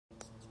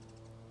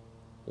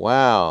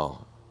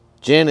Wow,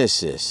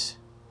 Genesis.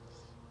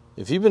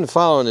 If you've been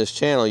following this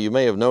channel, you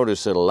may have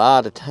noticed that a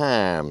lot of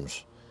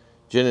times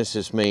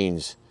Genesis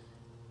means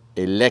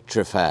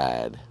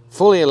electrified,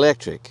 fully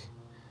electric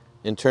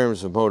in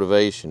terms of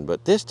motivation.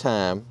 But this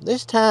time,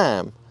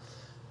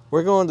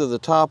 we're going to the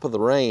top of the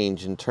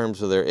range in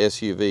terms of their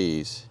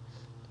SUVs.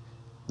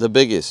 The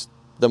biggest,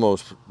 the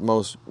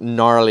most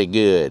gnarly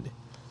good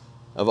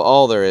of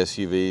all their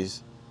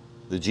SUVs,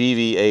 the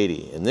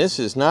GV80. And this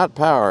is not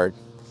powered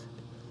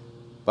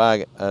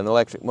by an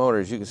electric motor.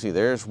 As you can see,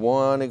 there's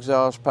one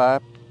exhaust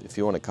pipe, if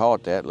you want to call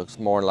it that. It looks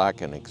more like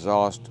an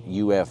exhaust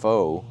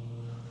UFO.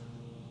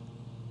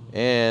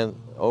 And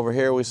over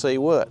here we see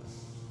what?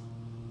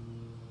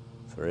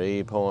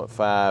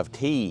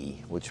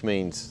 3.5T, which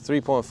means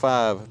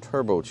 3.5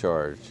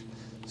 turbocharged.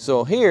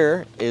 So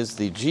here is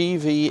the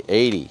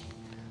GV80,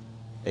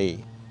 a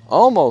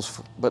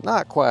almost, but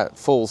not quite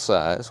full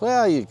size.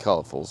 Well, you'd call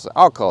it full size.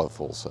 I'll call it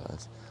full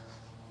size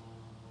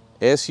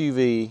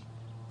SUV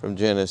from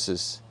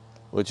Genesis,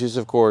 which is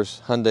of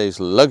course Hyundai's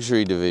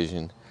luxury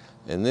division.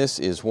 And this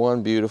is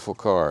one beautiful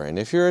car. And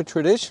if you're a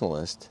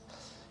traditionalist,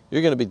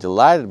 you're going to be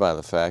delighted by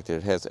the fact that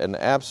it has an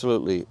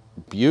absolutely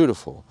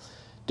beautiful,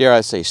 dare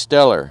I say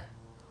stellar,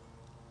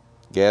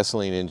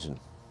 gasoline engine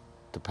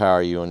to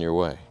power you on your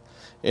way.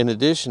 In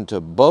addition to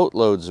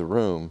boatloads of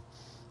room,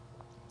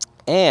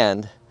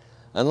 and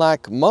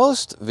unlike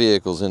most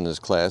vehicles in this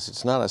class,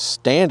 it's not a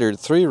standard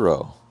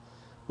 3-row.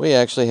 We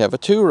actually have a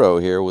 2-row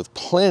here with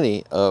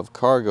plenty of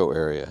cargo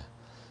area,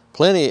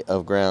 plenty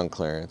of ground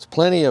clearance,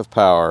 plenty of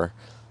power,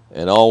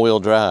 and all-wheel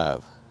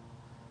drive.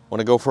 Want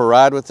to go for a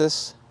ride with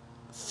this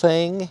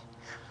thing?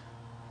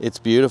 It's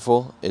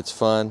beautiful, it's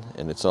fun,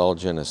 and it's all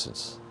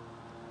Genesis.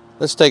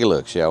 Let's take a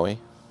look, shall we?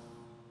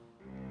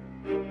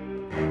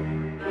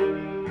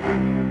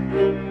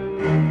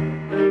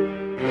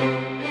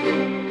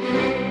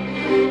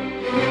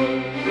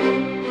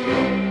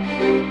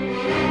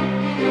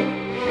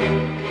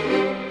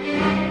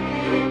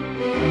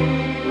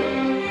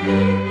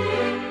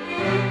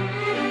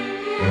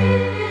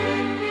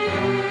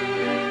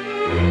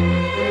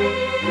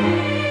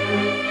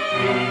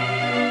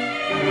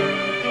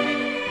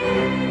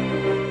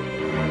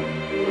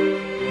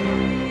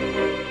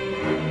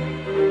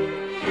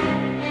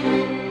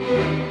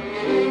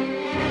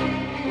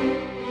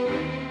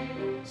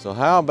 So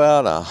how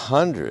about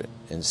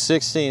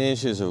 116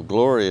 inches of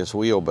glorious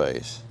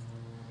wheelbase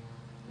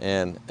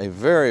and a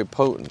very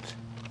potent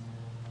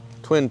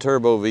twin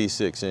turbo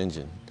V6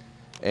 engine?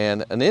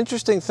 And an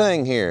interesting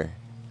thing here,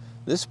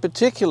 this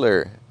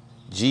particular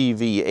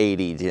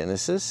GV80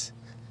 Genesis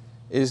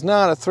is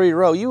not a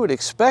 3-row. You would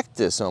expect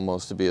this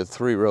almost to be a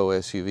 3-row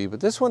SUV,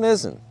 but this one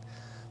isn't.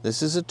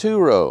 This is a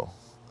 2-row.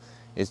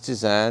 It's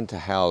designed to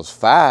house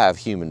 5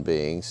 human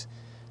beings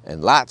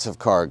and lots of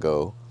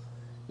cargo,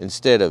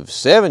 instead of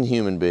 7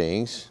 human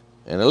beings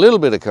and a little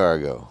bit of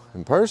cargo.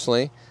 And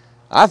personally,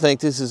 I think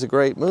this is a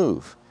great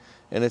move.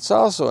 And it's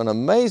also an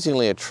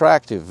amazingly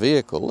attractive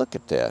vehicle. Look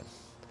at that.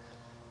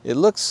 It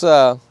looks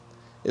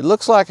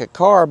like a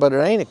car, but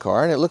it ain't a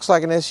car. And it looks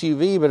like an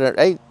SUV, but it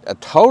ain't a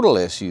total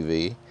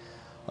SUV.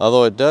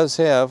 Although it does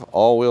have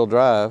all-wheel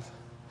drive,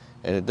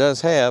 and it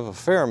does have a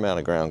fair amount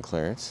of ground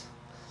clearance.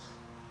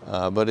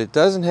 But it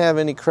doesn't have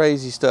any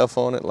crazy stuff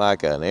on it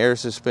like an air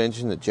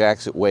suspension that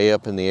jacks it way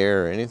up in the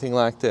air or anything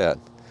like that.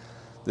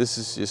 This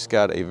has just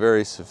got a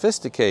very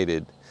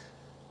sophisticated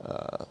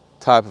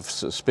type of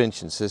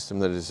suspension system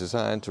that is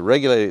designed to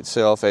regulate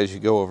itself as you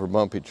go over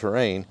bumpy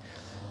terrain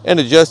and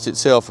adjust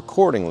itself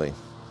accordingly.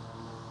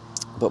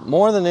 But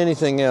more than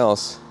anything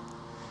else,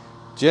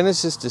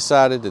 Genesis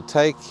decided to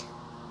take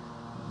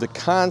the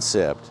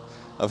concept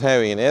of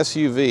having an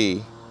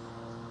SUV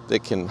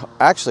that can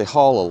actually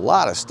haul a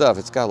lot of stuff.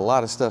 It's got a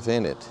lot of stuff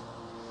in it.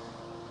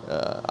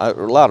 A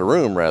lot of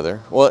room, rather.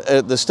 Well,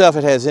 the stuff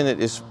it has in it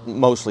is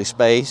mostly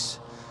space,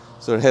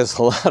 so it has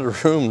a lot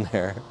of room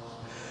there.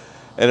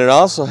 And it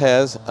also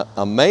has,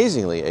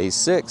 amazingly, a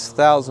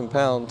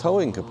 6,000-pound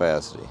towing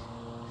capacity,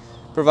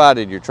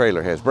 provided your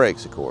trailer has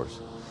brakes, of course.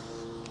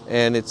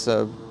 And it's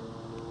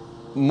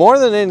more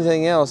than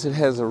anything else, it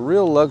has a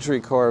real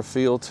luxury car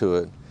feel to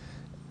it.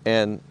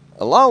 And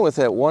along with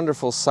that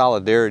wonderful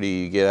solidarity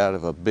you get out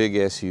of a big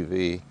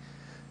SUV,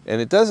 and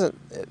it doesn't,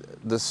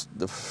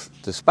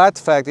 despite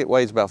the fact it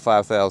weighs about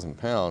 5,000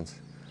 pounds,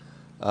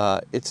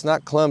 it's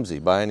not clumsy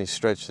by any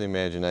stretch of the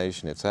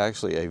imagination. It's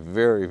actually a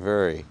very,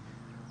 very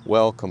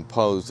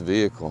well-composed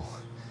vehicle.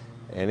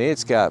 And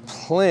it's got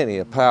plenty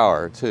of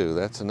power too.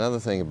 That's another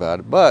thing about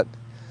it. But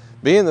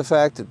being the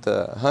fact that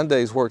the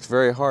Hyundai's worked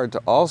very hard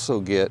to also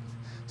get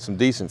some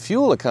decent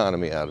fuel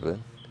economy out of it,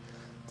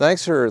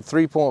 thanks to her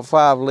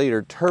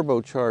 3.5-liter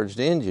turbocharged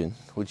engine,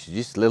 which is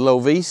just a little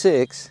old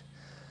V6,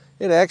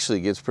 it actually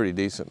gets pretty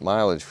decent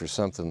mileage for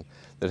something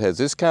that has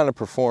this kind of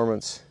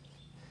performance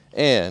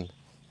and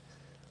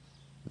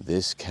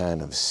this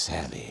kind of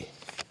savvy.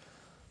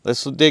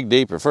 Let's dig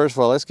deeper. First of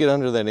all, let's get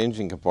under that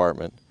engine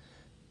compartment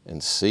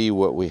and see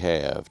what we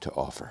have to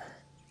offer.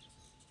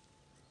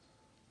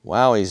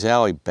 Wowie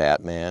zowie,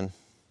 Batman.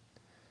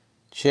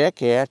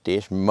 check out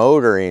this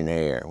motor in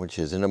there, which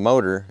isn't a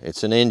motor,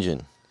 it's an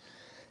engine.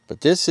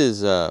 But this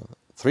is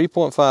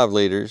 3.5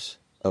 liters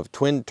of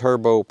twin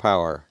turbo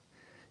power.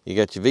 You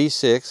got your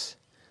V6,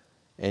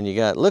 and you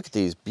got, look at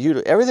these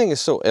beautiful, everything is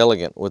so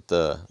elegant with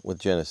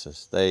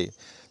Genesis. They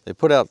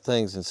put out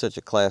things in such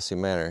a classy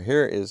manner.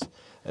 Here is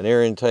an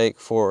air intake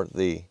for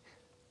the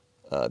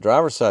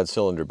driver's side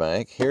cylinder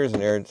bank. Here's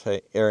an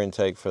air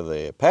intake for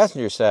the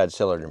passenger side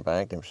cylinder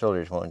bank. Them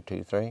cylinders 1,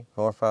 2, 3,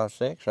 4, 5,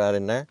 6, right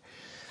in there.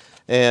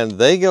 And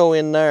they go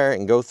in there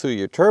and go through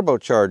your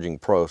turbocharging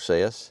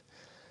process.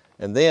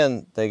 And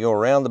then they go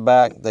around the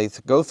back. They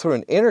go through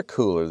an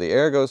intercooler. The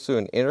air goes through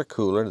an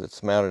intercooler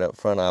that's mounted up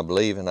front, I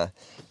believe. And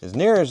as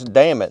near as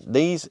damn it,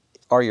 these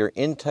are your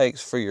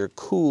intakes for your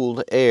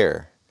cooled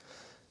air,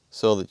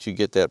 so that you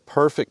get that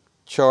perfect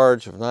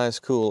charge of nice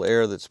cool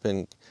air that's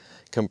been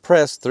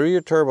compressed through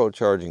your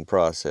turbocharging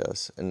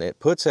process, and it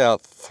puts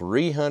out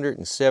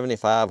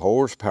 375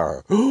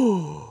 horsepower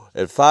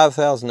at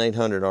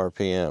 5,800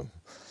 RPM.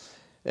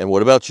 And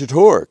what about your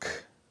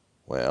torque?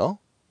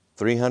 Well,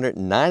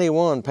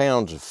 391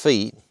 pounds of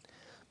feet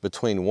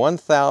between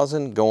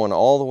 1,000 going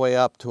all the way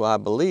up to, I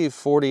believe,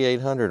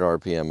 4,800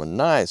 RPM, a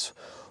nice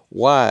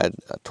wide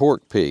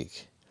torque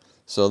peak.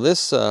 So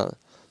this,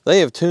 they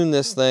have tuned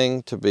this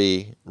thing to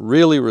be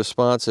really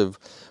responsive,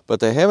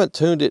 but they haven't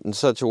tuned it in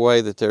such a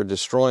way that they're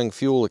destroying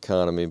fuel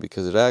economy,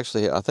 because it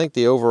actually, I think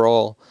the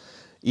overall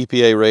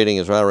EPA rating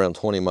is right around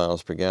 20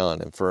 miles per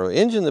gallon. And for an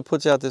engine that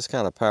puts out this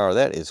kind of power,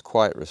 that is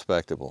quite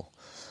respectable.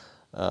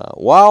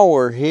 While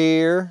we're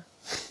here,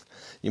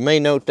 you may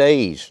note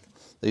these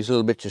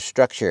little bits of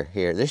structure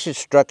here. This is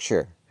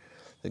structure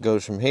that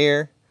goes from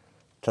here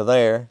to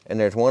there, and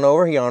there's one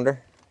over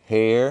yonder,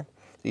 here.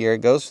 The air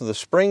goes to the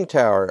spring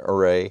tower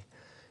array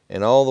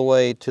and all the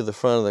way to the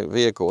front of the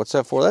vehicle. What's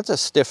that for? That's a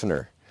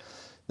stiffener.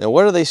 Now,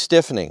 what are they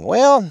stiffening?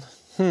 Well,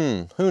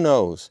 who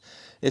knows?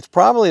 It's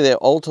probably the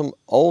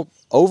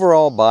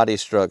overall body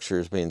structure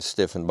is being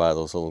stiffened by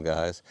those little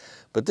guys.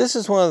 But this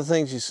is one of the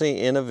things you see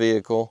in a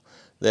vehicle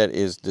that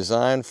is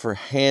designed for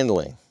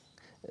handling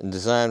and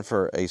designed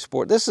for a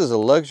sport. This is a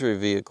luxury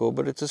vehicle,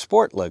 but it's a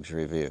sport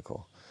luxury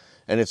vehicle.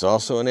 And it's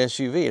also an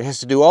SUV. It has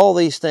to do all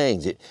these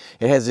things. It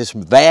has this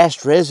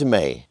vast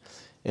resume.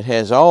 It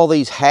has all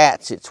these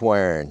hats it's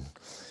wearing,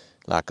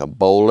 like a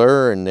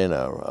bowler, and then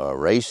a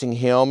racing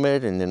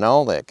helmet, and then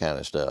all that kind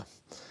of stuff.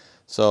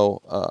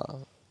 So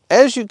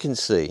as you can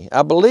see,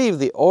 I believe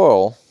the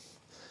oil,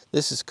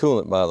 this is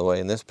coolant, by the way,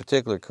 and this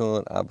particular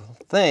coolant, I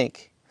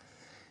think,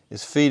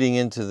 is feeding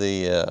into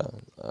the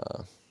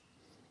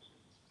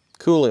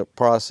coolant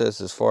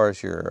process as far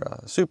as your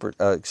your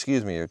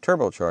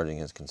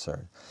turbocharging is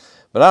concerned.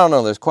 But I don't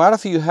know, there's quite a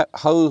few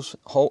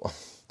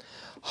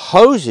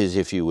hoses,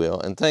 if you will,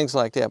 and things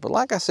like that. But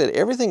like I said,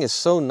 everything is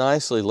so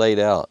nicely laid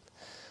out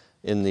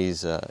in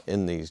these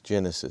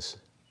Genesis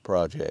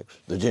projects,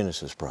 the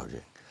Genesis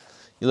project.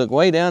 You look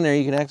way down there,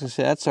 you can actually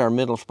see that's our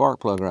middle spark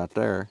plug right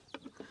there.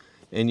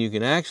 And you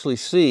can actually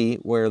see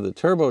where the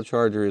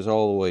turbocharger is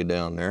all the way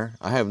down there.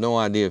 I have no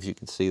idea if you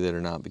can see that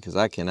or not, because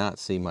I cannot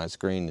see my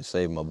screen to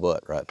save my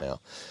butt right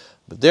now.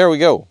 But there we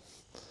go.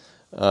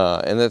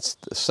 And that's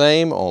the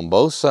same on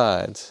both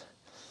sides.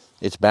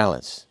 It's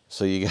balanced.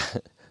 So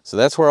so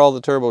that's where all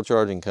the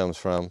turbocharging comes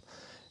from.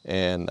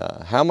 And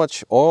how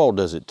much oil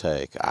does it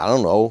take? I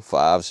don't know,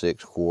 5,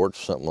 6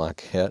 quarts, something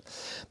like that.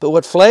 But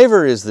what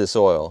flavor is this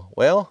oil?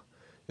 Well,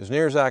 as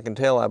near as I can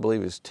tell, I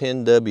believe it's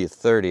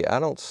 10W30. I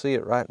don't see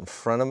it right in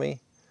front of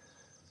me.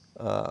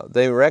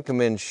 They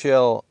recommend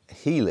Shell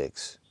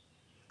Helix,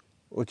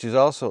 which is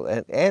also,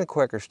 and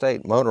Quaker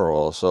State motor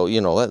oil. So, you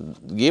know,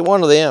 get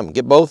one of them,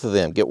 get both of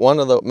them, get one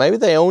of those. Maybe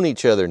they own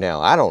each other now,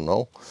 I don't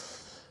know.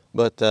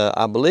 But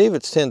I believe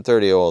it's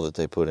 1030 oil that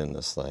they put in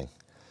this thing.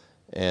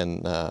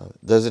 And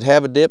does it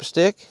have a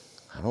dipstick?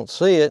 I don't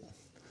see it.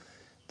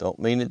 Don't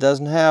mean it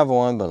doesn't have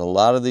one, but a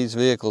lot of these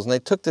vehicles, and they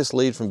took this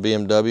lead from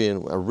BMW,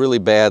 and a really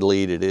bad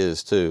lead it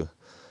is too.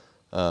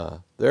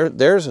 That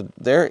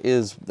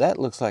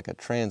looks like a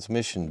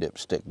transmission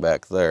dipstick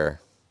back there.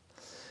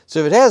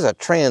 So if it has a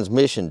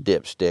transmission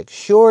dipstick,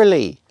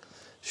 surely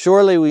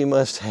we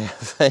must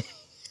have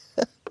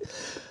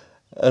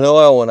an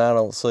oil one. I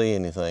don't see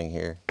anything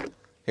here.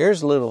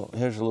 Here's a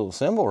little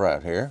symbol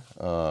right here.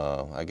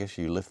 I guess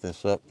you lift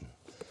this up.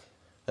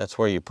 That's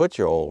where you put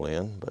your oil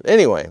in. But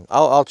anyway,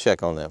 I'll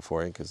check on that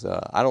for you, because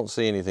I don't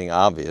see anything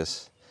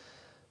obvious.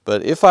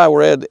 But if I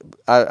read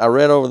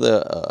over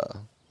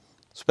the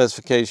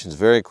specifications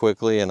very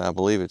quickly, and I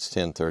believe it's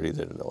 1030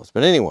 that it knows.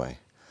 But anyway,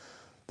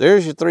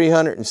 there's your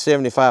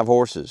 375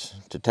 horses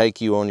to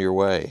take you on your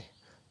way.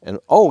 And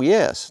oh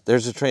yes,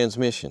 there's a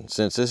transmission.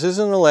 Since this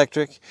isn't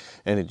electric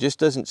and it just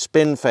doesn't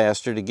spin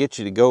faster to get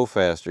you to go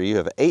faster, you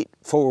have 8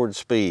 forward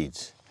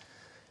speeds.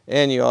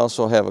 And you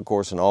also have, of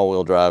course, an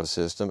all-wheel drive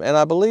system. And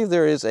I believe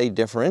there is a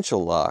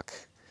differential lock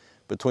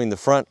between the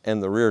front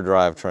and the rear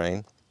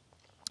drivetrain.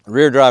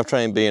 Rear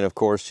drivetrain being, of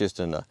course, just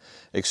an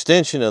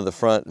extension of the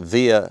front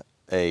via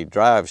a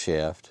drive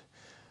shaft.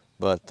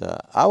 But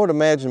I would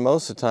imagine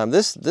most of the time,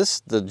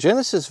 the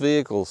Genesis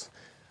vehicles,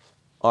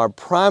 are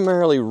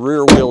primarily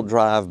rear-wheel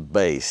drive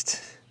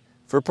based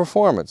for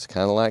performance,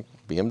 kind of like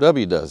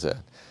BMW does that.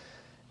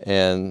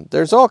 And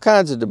there's all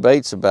kinds of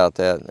debates about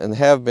that, and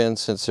have been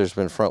since there's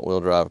been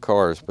front-wheel drive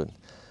cars. But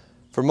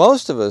for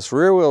most of us,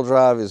 rear-wheel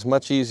drive is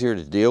much easier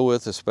to deal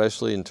with,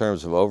 especially in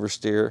terms of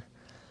oversteer.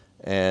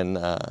 And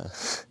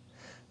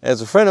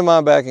as a friend of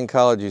mine back in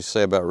college used to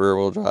say about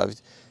rear-wheel drive,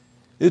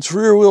 it's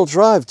rear-wheel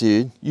drive,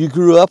 dude. You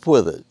grew up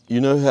with it.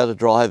 You know how to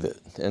drive it.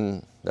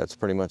 And that's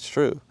pretty much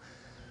true.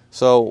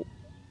 So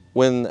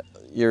when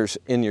you're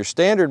in your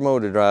standard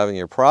mode of driving,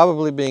 you're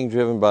probably being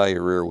driven by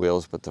your rear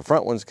wheels, but the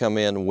front ones come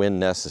in when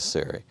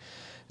necessary.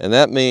 And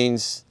that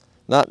means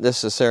not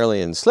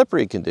necessarily in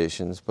slippery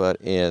conditions, but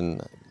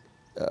in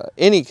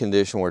any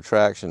condition where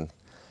traction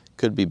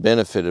could be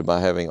benefited by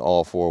having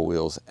all four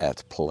wheels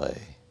at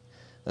play.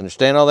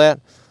 Understand all that?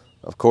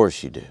 Of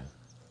course you do.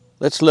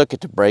 Let's look at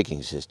the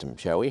braking system,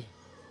 shall we?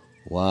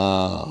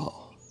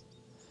 Wow.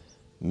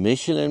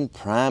 Michelin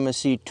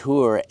Primacy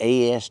Tour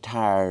AS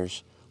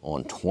tires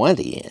on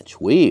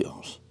 20-inch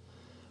wheels.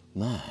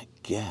 My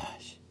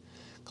gosh.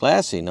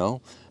 Classy,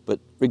 no? But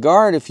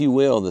regard, if you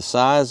will, the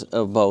size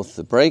of both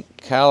the brake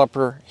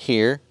caliper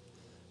here,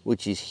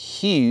 which is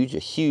huge, a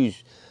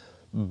huge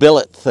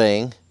billet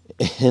thing,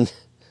 and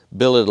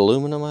billet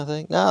aluminum, I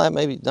think. No,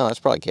 that's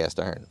probably cast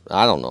iron.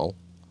 I don't know.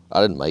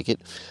 I didn't make it.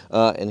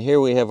 And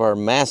here we have our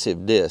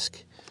massive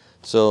disc.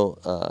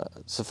 So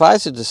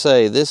suffice it to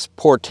say, this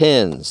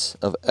portends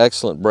of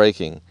excellent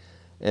braking,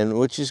 and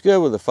which is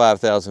good with a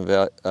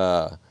 5,000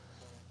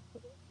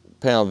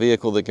 pound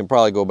vehicle that can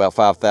probably go about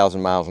 5,000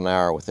 miles an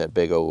hour with that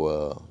big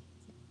old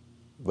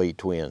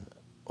V-twin.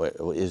 Wait,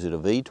 is it a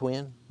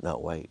V-twin? No,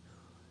 wait.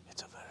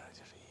 It's a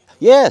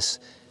yes,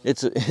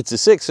 it's a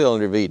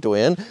 6-cylinder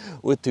V-twin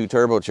with 2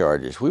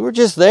 turbochargers. We were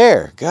just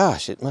there.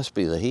 Gosh, it must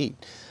be the heat.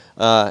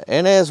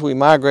 And as we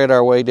migrate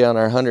our way down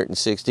our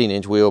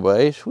 116-inch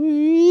wheelbase,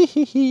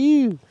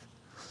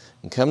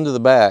 and come to the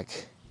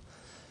back,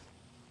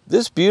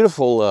 this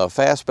beautiful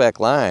fastback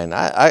line,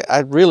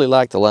 I really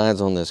like the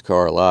lines on this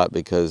car a lot,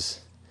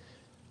 because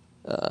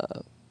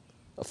a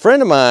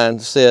friend of mine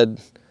said,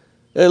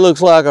 it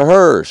looks like a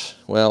hearse.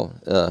 Well,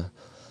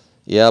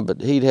 yeah,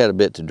 but he'd had a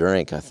bit to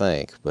drink, I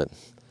think. But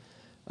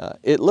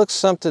it looks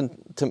something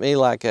to me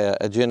like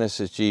a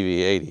Genesis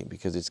GV80,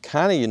 because it's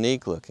kind of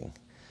unique looking.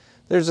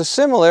 There's a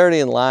similarity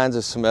in lines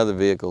of some other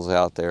vehicles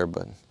out there,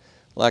 but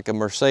like a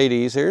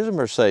Mercedes, here's a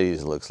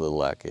Mercedes that looks a little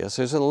like this.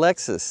 There's a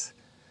Lexus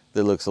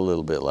that looks a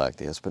little bit like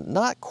this, but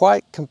not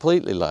quite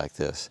completely like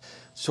this.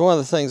 It's one of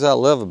the things I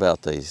love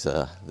about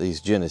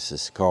these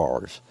Genesis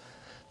cars.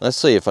 Let's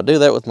see, if I do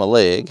that with my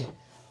leg,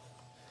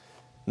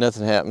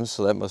 nothing happens,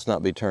 so that must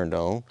not be turned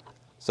on.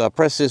 So I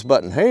press this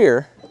button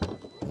here,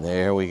 and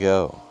there we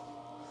go.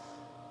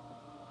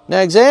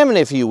 Now examine,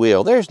 if you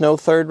will, there's no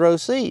third row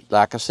seat,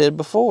 like I said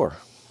before.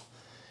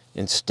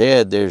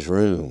 Instead, there's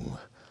room,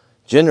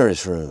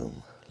 generous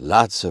room,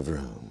 lots of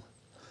room.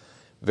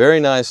 Very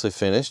nicely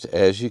finished,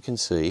 as you can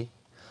see.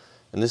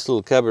 And this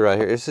little cubby right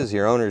here, this is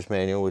your owner's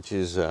manual, which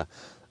is, the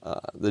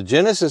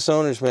Genesis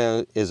owner's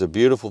manual is a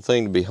beautiful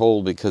thing to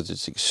behold, because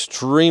it's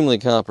extremely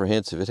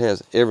comprehensive. It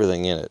has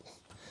everything in it.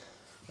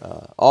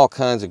 All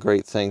kinds of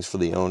great things for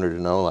the owner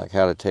to know, like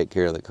how to take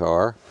care of the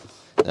car.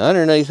 Now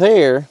underneath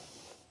here,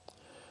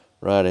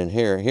 right in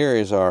here, here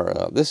is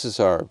our, this is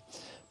our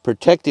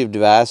protective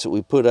device that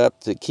we put up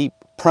to keep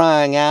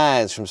prying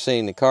eyes from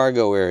seeing the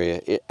cargo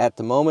area. At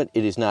the moment,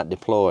 it is not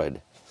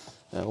deployed.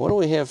 Now, what do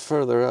we have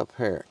further up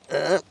here?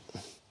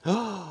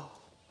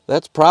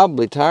 That's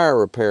probably tire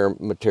repair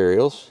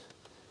materials.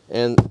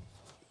 And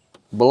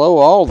below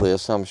all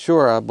this,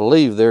 I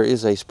believe there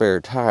is a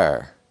spare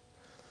tire.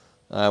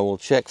 I will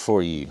check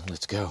for you.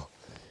 Let's go.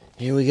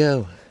 Here we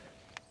go.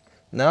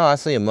 No, I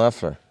see a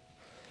muffler.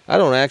 I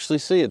don't actually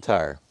see a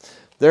tire.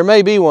 There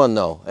may be one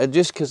though, and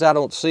just because I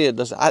don't see it,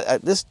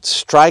 this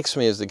strikes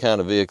me as the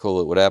kind of vehicle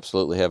that would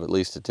absolutely have at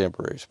least a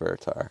temporary spare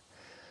tire.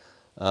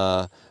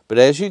 But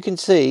as you can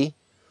see,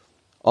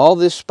 all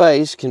this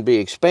space can be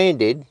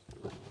expanded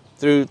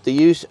through the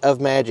use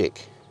of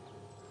magic.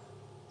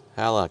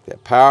 I like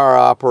that. Power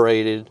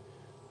operated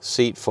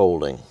seat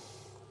folding.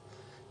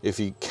 If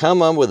you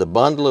come on with a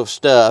bundle of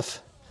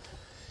stuff,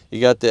 you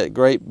got that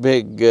great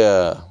big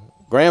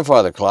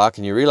grandfather clock,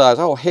 and you realize,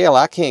 oh hell,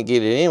 I can't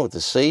get it in with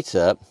the seats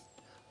up.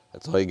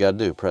 That's all you got to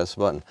do, press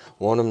the button.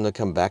 Want them to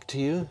come back to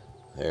you?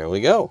 There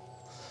we go.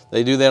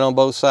 They do that on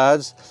both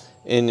sides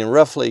in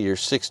roughly your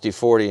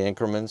 60-40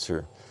 increments,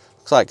 or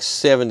looks like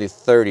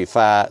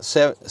 70-35,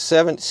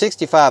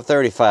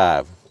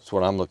 65-35. That's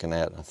what I'm looking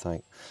at, I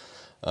think.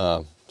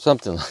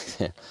 Something like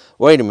that.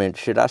 Wait a minute,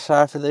 should I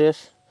cipher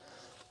this?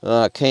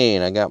 I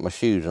can't, I got my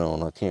shoes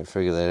on. I can't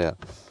figure that out.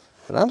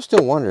 But I'm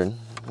still wondering,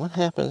 what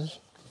happens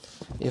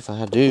if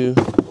I do,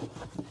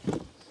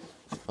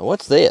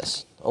 what's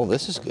this? Oh,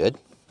 this is good.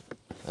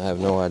 I have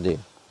no idea.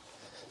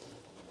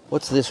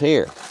 What's this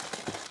here?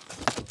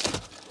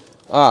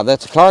 Ah,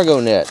 that's a cargo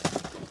net.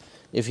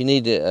 If you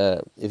need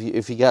to,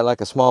 if you got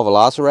like a small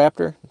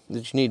velociraptor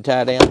that you need to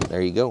tie down,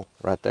 there you go,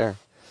 right there.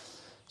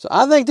 So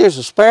I think there's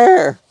a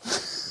spare.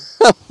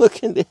 I'm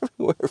looking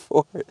everywhere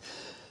for it.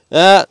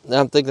 I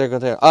think they're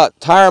going to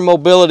tire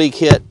mobility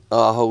kit.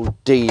 Oh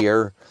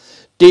dear.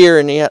 Dear,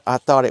 and yet I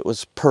thought it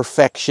was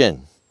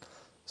perfection.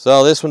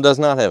 So this one does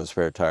not have a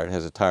spare tire. It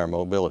has a tire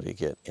mobility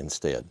kit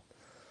instead.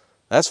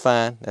 That's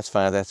fine. That's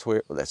fine. That's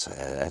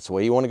the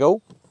way you want to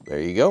go. There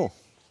you go.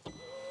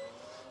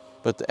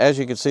 But as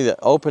you can see, the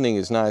opening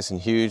is nice and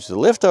huge. The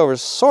liftover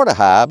is sort of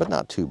high, but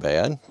not too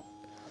bad.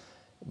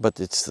 But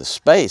it's the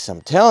space.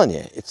 I'm telling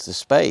you, it's the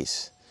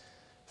space.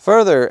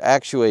 Further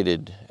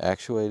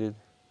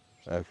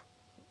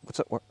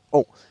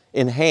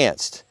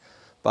enhanced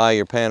by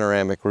your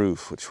panoramic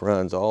roof, which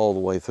runs all the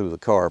way through the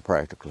car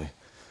practically.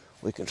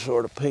 We can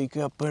sort of peek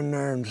up in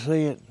there and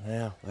see it.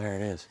 Yeah, there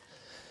it is.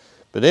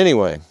 But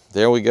anyway,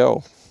 there we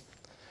go.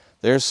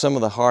 There's some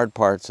of the hard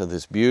parts of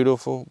this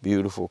beautiful,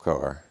 beautiful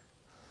car.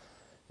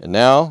 And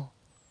now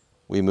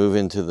we move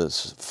into the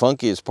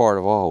funkiest part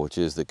of all, which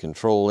is the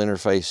control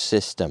interface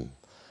system,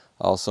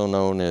 also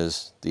known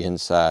as the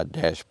inside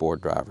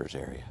dashboard driver's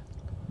area.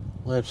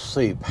 Let's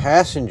see,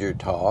 passenger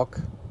talk.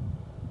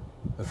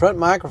 The front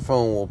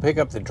microphone will pick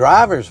up the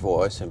driver's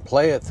voice and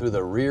play it through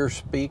the rear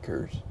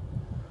speakers.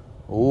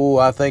 Ooh,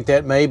 I think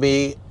that may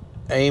be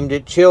aimed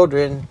at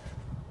children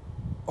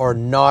or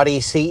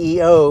naughty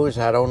CEOs,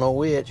 I don't know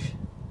which.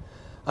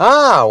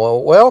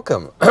 Well,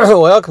 welcome.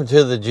 Welcome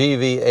to the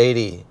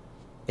GV80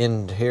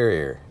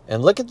 interior.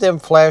 And look at them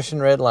flashing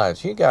red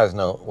lights. You guys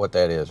know what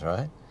that is,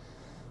 right?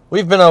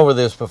 We've been over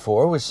this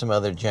before with some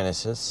other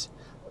Genesis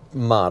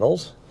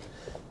models.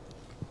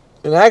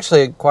 And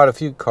actually, quite a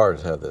few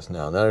cars have this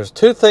now. Now, there's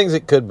two things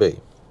it could be.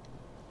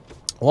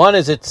 One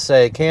is it's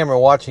a camera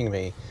watching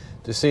me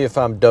to see if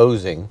I'm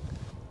dozing.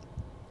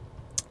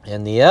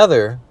 And the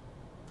other,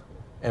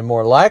 and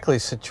more likely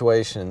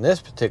situation in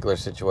this particular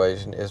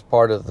situation, is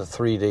part of the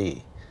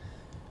 3D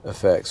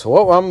effect. So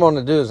what I'm going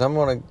to do is I'm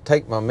going to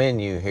take my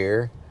menu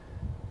here,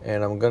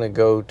 and I'm going to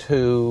go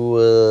to,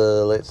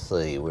 let's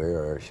see,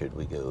 where should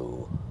we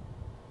go?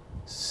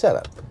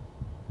 Setup.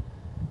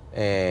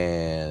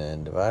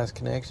 And device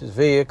connections,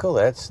 vehicle,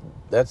 that's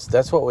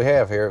what we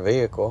have here,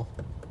 vehicle.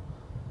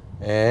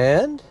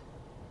 And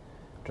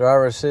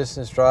driver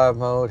assistance, drive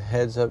mode,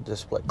 heads up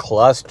display,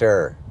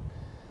 cluster,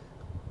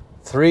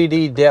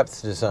 3D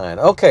depth design.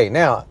 Okay,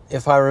 now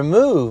if I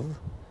remove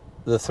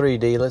the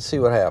 3D, let's see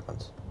what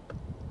happens.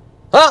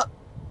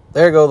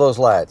 There go those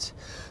lights.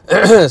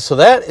 So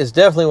that is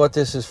definitely what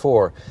this is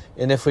for.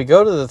 And if we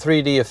go to the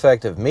 3D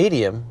effect of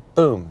medium,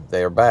 boom,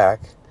 they are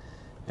back.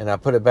 And I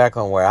put it back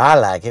on where I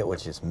like it,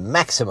 which is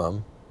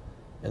maximum.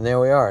 And there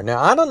we are. Now,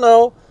 I don't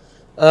know.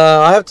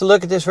 I have to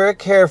look at this very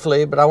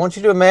carefully, but I want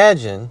you to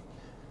imagine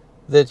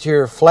that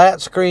your flat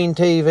screen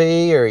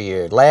TV or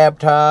your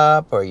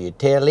laptop or your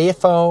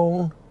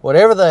telephone,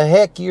 whatever the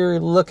heck you're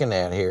looking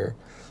at here,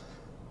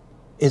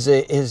 is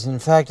in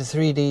fact a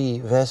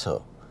 3D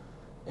vessel.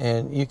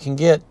 And you can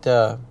get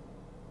an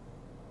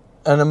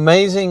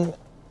amazing,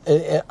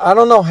 I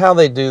don't know how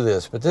they do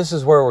this, but this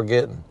is where we're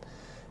getting.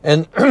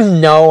 And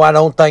no, I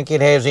don't think it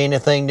has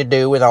anything to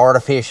do with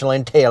artificial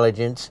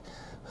intelligence,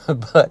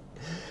 but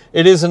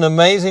it is an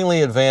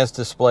amazingly advanced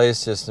display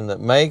system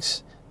that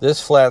makes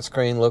this flat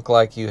screen look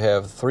like you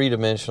have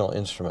three-dimensional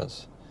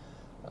instruments,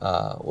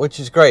 which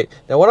is great.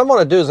 Now what I'm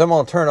going to do is I'm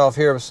going to turn off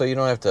here so you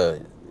don't have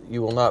to,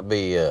 you will not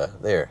be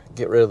there.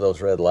 Get rid of those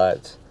red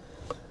lights.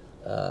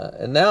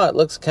 And now it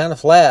looks kind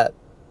of flat,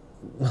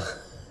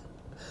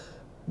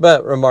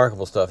 but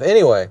remarkable stuff.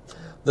 Anyway,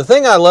 the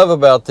thing I love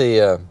about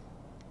the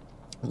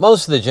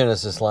most of the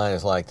Genesis line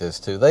is like this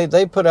too.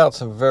 They put out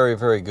some very,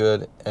 very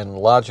good and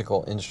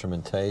logical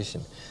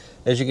instrumentation.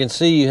 As you can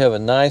see, you have a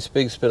nice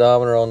big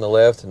speedometer on the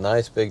left, a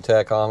nice big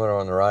tachometer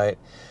on the right,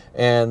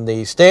 and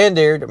the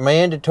standard,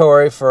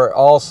 mandatory for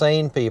all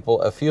sane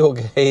people, a fuel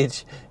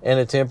gauge and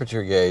a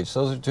temperature gauge.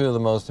 Those are two of the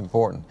most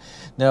important.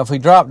 Now, if we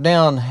drop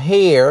down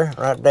here,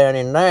 right down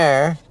in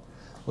there,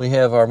 we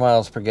have our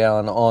miles per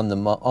gallon on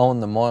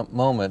the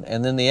moment,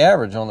 and then the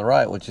average on the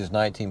right, which is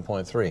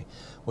 19.3,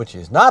 which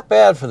is not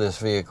bad for this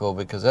vehicle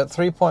because that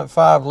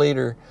 3.5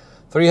 liter,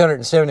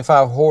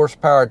 375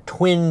 horsepower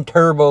twin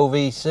turbo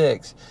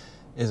V6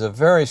 is a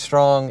very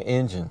strong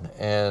engine,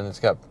 and it's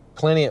got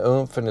plenty of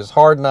oomph and it's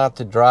hard not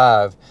to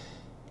drive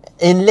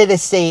in, let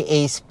us say,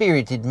 a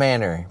spirited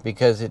manner,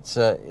 because it's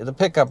the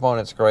pickup on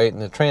it's great,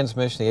 and the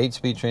transmission, the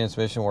 8-speed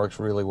transmission, works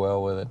really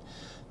well with it.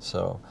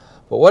 So,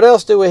 but what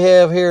else do we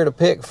have here to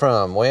pick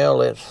from? Well,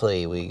 let's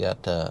see. We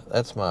got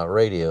that's my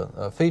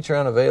radio. Feature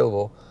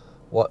unavailable.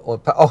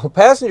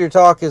 Passenger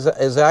talk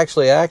is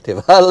actually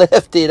active. I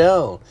left it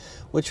on,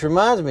 which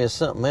reminds me of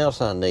something else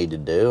I need to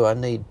do. I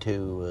need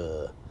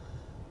to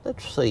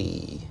let's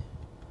see.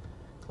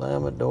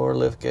 Climate door,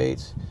 lift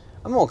gates.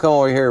 I'm going to come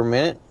over here a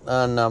minute,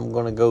 and I'm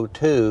going to go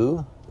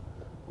to,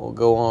 we'll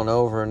go on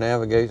over and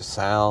navigate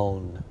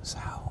sound.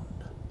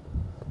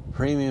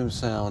 Premium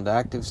sound,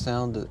 active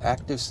sound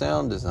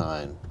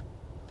design.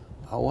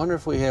 I wonder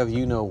if we have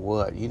you know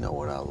what. You know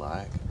what I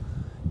like.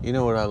 You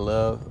know what I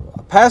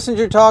love.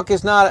 Passenger talk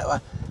is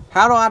not,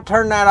 how do I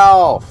turn that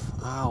off?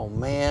 Oh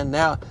man,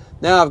 now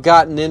I've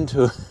gotten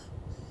into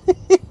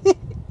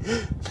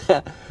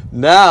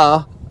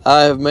Now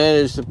I have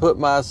managed to put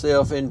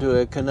myself into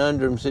a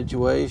conundrum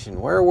situation.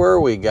 Where were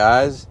we,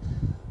 guys?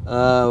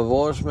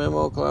 Voice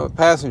memo,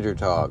 passenger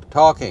talk,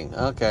 talking.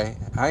 Okay,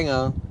 hang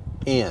on.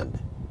 End.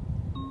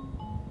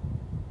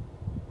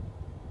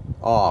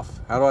 Off.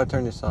 How do I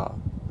turn this off?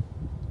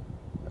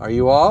 Are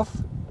you off?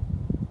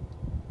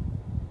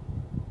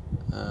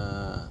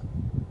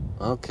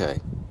 Okay.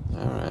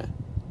 All right.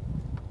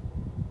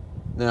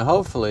 Now,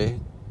 hopefully,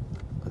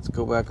 let's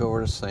go back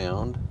over to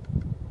sound.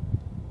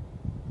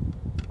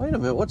 Wait a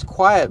minute. What's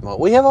quiet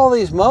mode? We have all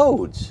these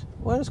modes.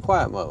 What is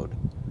quiet mode?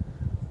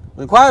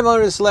 When quiet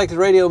mode is selected,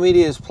 radio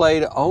media is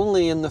played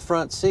only in the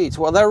front seats.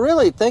 Well, they're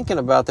really thinking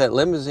about that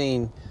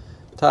limousine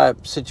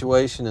type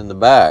situation in the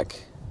back.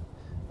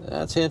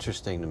 That's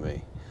interesting to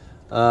me.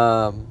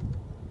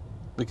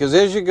 Because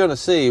as you're going to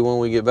see when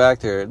we get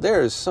back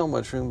there is so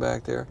much room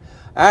back there.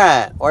 All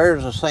right,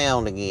 where's the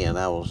sound again?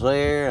 I was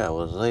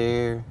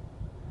there.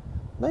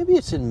 Maybe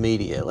it's in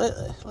media.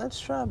 Let's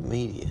try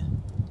media.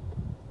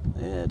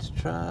 Let's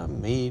try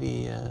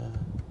media.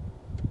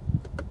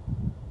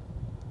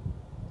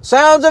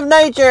 Sounds of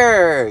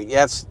nature.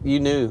 Yes, you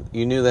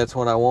knew that's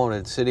what I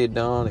wanted. City at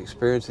dawn,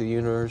 experience of the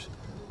universe.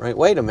 Right.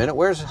 Wait a minute.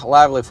 Where's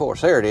lively force?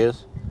 There it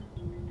is.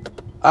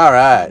 All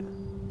right.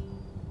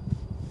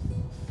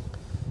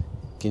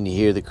 Can you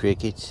hear the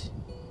crickets?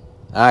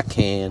 I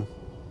can.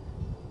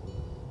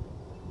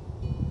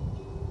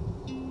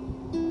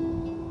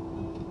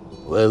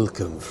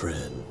 Welcome,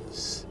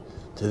 friends,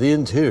 to the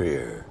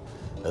interior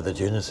of the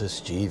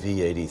Genesis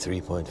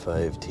GV80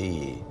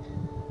 3.5T.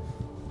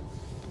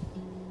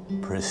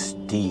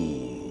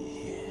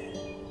 Prestige.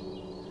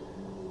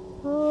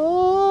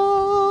 Oh.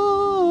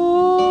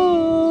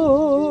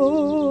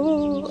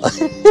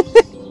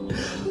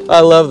 I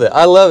love that.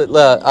 I love it.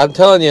 I'm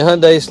telling you,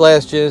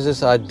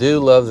 Hyundai/Genesis, I do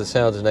love the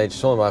sounds of nature.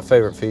 It's one of my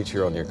favorite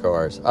features on your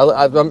cars.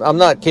 I'm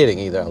not kidding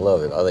either. I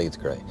love it. I think it's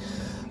great.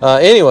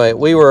 Anyway,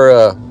 we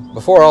were,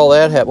 before all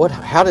that happened,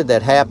 how did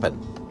that happen?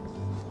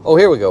 Oh,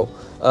 here we go.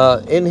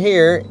 In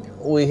here,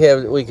 we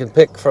can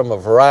pick from a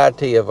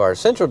variety of our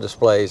central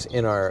displays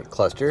in our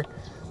cluster.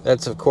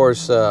 That's, of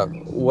course,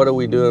 what are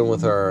we doing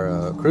with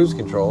our cruise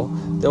control.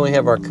 Then we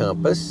have our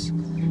compass.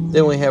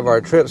 Then we have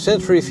our trip.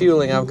 Since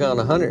refueling, I've gone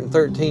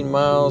 113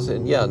 miles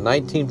and, yeah,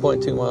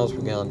 19.2 miles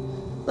per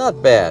gallon.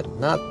 Not bad.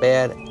 Not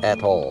bad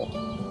at all.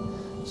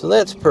 So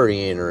that's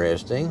pretty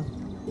interesting.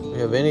 Do we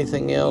have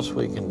anything else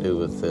we can do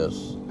with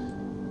this?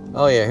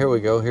 Oh, yeah, here we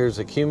go. Here's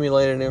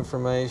accumulated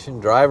information.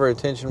 Driver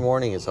attention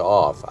warning is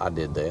off. I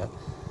did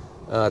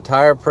that.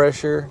 Tire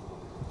pressure.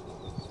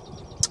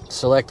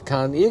 Select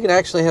content. You can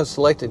actually have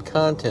selected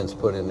contents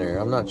put in there.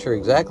 I'm not sure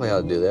exactly how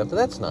to do that, but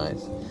that's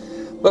nice.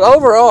 But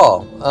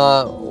overall,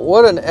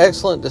 what an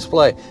excellent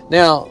display.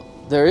 Now,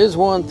 there is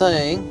one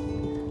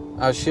thing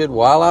I should,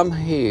 while I'm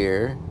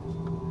here,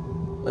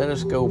 let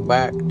us go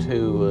back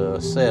to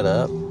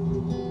setup,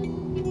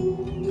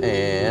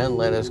 and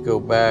let us go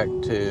back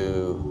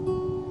to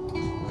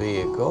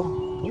vehicle.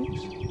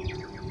 Oops.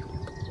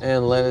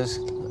 And let's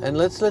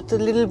let the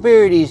little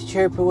birdies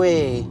chirp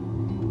away.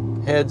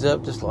 Heads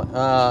up display.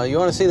 You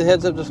want to see the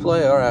heads up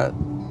display? All right.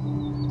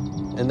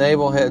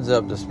 Enable heads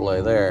up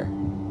display there.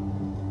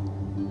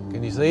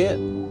 Can you see it?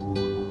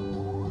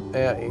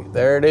 Yeah,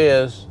 there it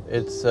is.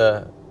 It's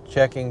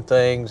checking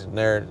things, and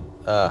there.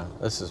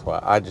 This is why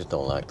I just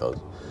don't like those.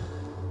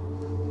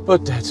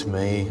 But that's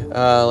me.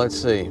 Let's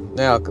see.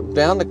 Now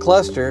down the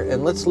cluster,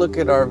 and let's look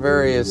at our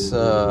various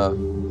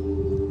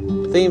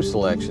theme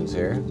selections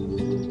here.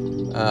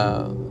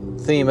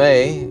 Theme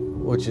A,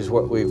 which is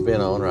what we've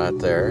been on right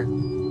there,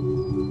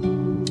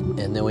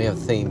 and then we have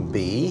theme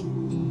B,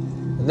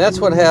 and that's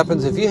what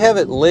happens if you have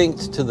it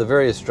linked to the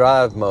various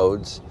drive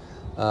modes.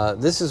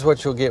 This is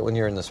what you'll get when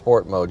you're in the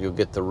sport mode. You'll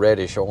get the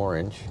reddish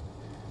orange,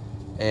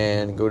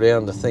 and go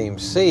down to theme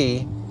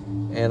C,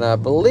 and I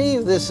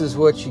believe this is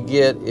what you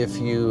get if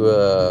you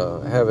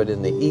have it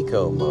in the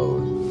eco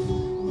mode.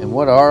 And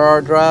what are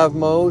our drive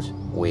modes?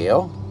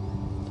 Well,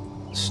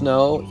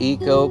 snow,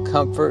 eco,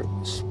 comfort,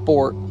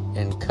 sport,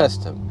 and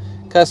custom.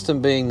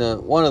 Custom being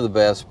one of the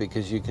best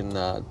because you can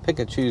pick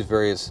and choose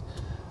various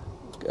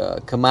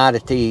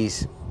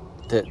commodities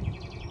that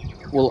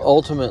will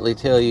ultimately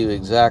tell you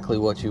exactly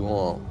what you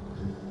want.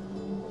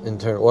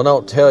 Well,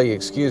 don't tell you,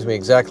 excuse me,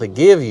 exactly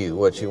give you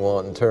what you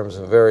want in terms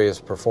of various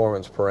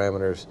performance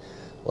parameters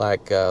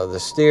like the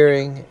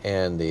steering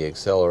and the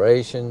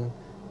acceleration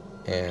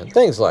and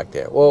things like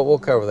that. Well, we'll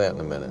cover that in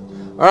a minute.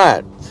 All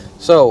right,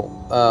 so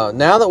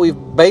now that we've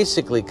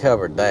basically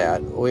covered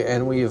that,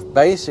 we've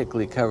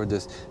basically covered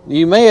this,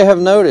 you may have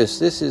noticed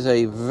this is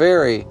a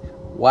very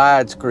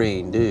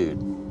widescreen, dude.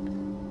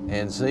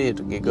 And see,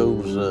 it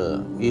goes,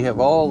 you have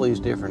all these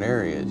different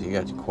areas. You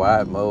got your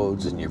quiet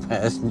modes and your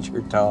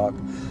passenger talk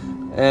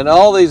and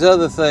all these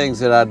other things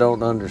that I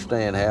don't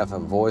understand half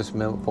of. Voice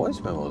memo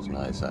is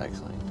nice,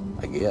 actually,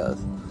 I guess.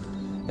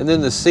 And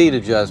then the seat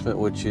adjustment,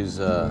 which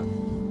is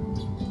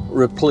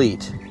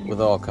replete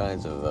with all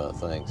kinds of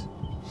things.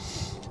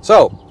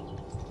 So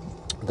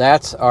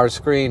that's our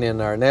screen, and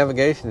our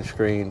navigation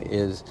screen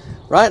is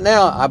Right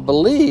now, I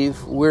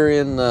believe we're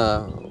in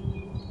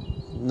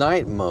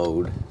night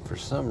mode for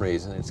some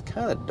reason. It's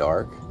kind of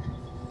dark,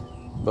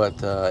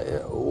 but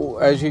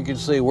as you can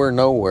see, we're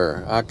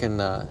nowhere.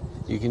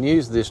 You can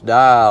use this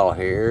dial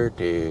here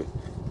to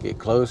get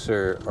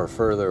closer or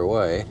further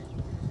away.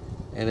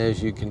 And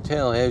as you can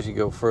tell, as you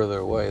go further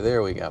away,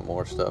 there we got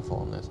more stuff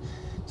on this.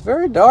 It's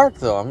very dark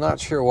though. I'm not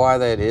sure why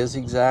that is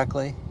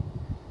exactly.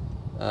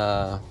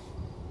 But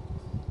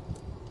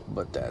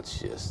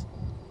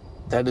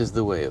that is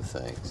the way of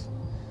things.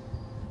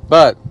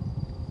 But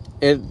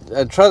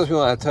trust me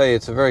when I tell you,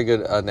 it's a very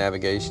good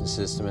navigation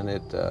system, and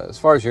as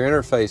far as your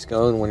interface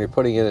goes, when you're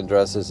putting in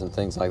addresses and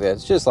things like that,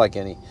 it's just like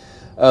any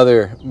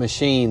other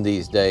machine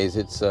these days.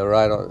 It's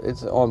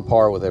it's on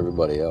par with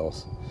everybody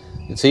else.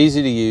 It's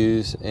easy to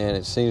use, and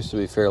it seems to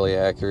be fairly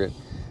accurate.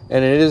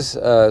 And it is,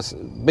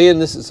 being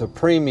this is a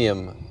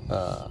premium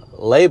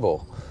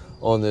label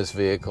on this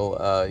vehicle,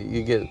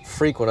 you get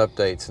frequent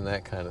updates and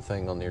that kind of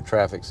thing on your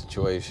traffic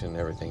situation and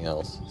everything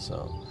else.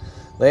 So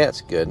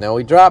that's good. Now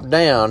we drop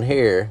down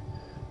here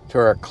to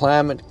our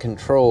climate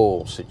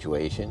control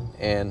situation,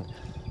 and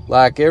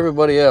like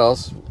everybody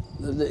else,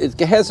 it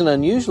has an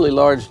unusually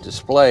large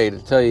display to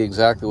tell you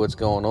exactly what's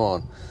going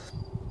on.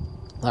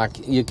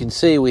 Like you can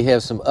see, we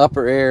have some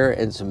upper air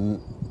and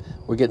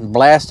we're getting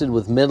blasted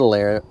with middle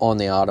air on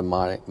the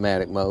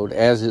automatic mode,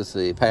 as is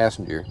the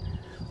passenger.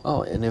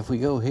 Oh, and if we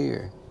go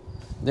here,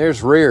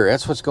 there's rear.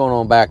 That's what's going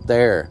on back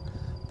there.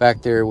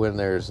 Back there when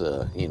there's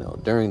you know,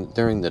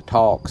 during the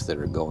talks that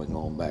are going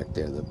on back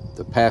there,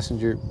 the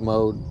passenger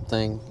mode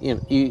thing.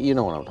 You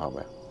know what I'm talking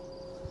about.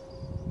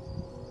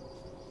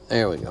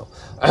 There we go.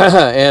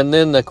 And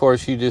then of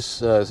course you just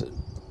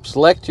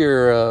select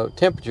your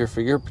temperature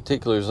for your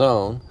particular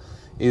zone,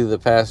 either the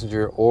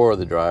passenger or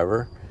the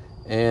driver,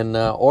 and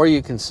or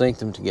you can sync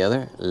them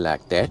together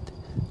like that,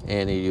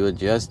 and you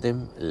adjust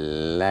them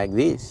like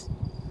this.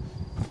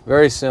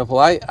 Very simple.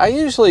 I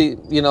usually,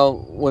 you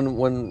know,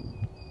 when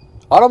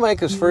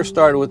automakers first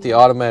started with the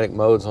automatic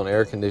modes on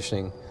air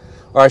conditioning,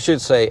 or I should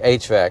say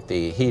HVAC,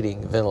 the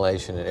heating,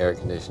 ventilation, and air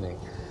conditioning,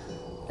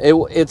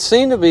 it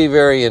seemed to be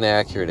very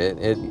inaccurate.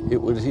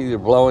 It was either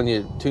blowing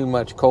you too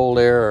much cold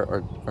air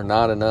or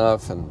not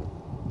enough,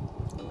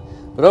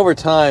 but over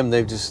time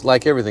they've just,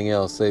 like everything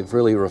else, they've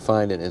really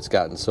refined it, and it's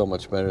gotten so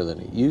much better than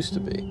it used to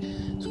be.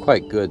 It's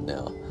quite good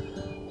now.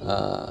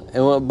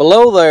 And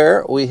below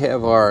there we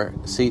have our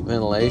seat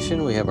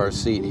ventilation, we have our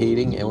seat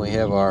heating, and we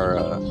have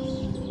our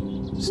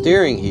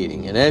steering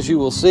heating. And as you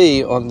will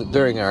see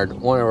during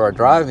one of our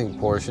driving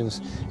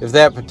portions, if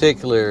that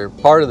particular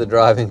part of the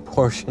driving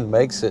portion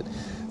makes it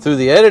through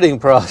the editing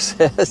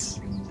process,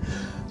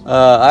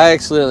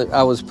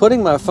 I was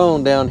putting my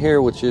phone down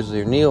here, which is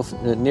your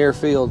near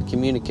field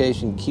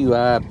communication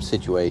QI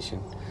situation,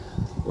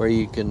 where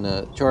you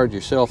can charge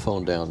your cell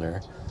phone down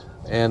there.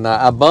 And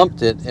I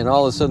bumped it, and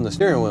all of a sudden the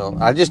steering wheel,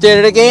 I just did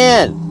it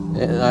again,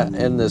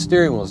 and the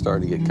steering wheel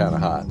started to get kind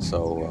of hot.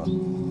 So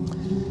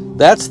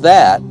that's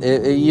that.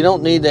 You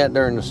don't need that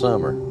during the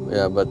summer,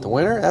 but the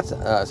winter,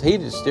 that's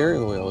heated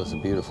steering wheel is a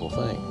beautiful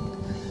thing.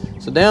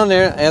 So down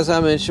there, as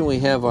I mentioned, we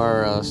have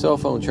our cell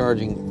phone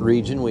charging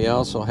region. We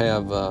also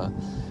have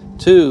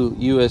 2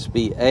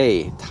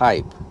 USB-A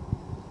type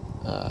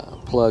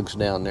plugs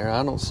down there.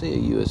 I don't see a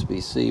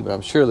USB-C, but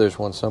I'm sure there's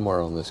one somewhere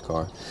on this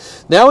car.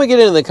 Now we get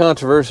into the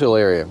controversial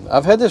area.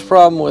 I've had this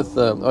problem with,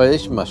 oh,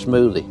 this is my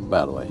smoothie,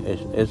 by the way.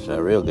 It's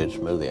a real good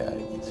smoothie.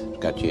 It's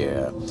got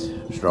your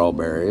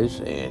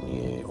strawberries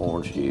and your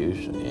orange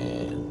juice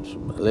and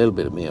a little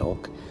bit of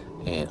milk.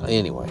 And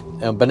anyway,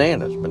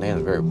 bananas.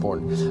 Bananas are very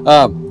important.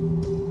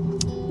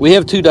 We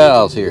have 2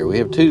 dials here. We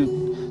have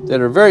 2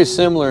 that are very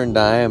similar in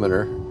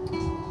diameter,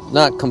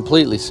 not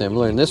completely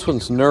similar, and this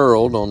one's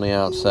knurled on the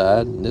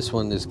outside, and this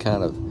one is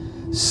kind of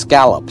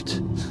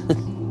scalloped.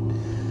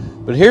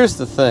 But here's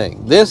the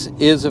thing. This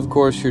is, of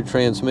course, your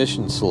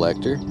transmission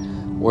selector,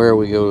 where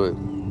we go to,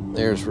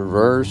 there's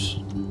reverse,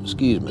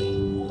 excuse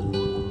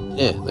me.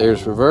 Yeah,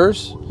 there's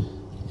reverse,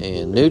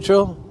 and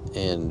neutral,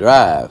 and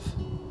drive,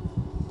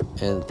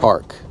 and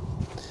park.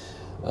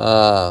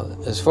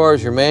 As far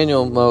as your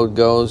manual mode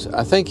goes,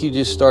 I think you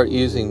just start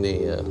using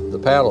the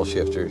paddle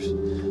shifters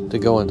to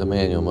go into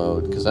manual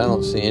mode, because I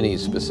don't see any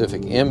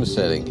specific M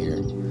setting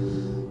here.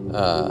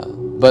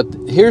 But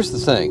here's the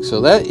thing.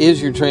 So that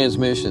is your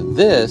transmission.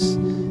 This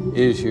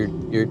is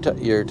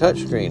your touch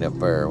screen up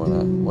there.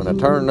 When I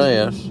turn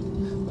this,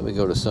 let me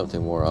go to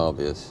something more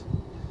obvious.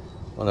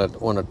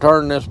 When I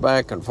turn this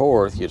back and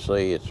forth, you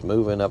see it's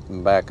moving up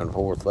and back and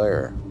forth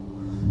there.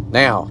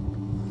 Now,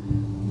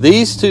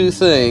 these 2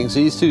 things,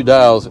 these 2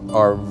 dials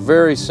are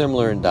very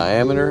similar in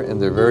diameter, and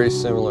they're very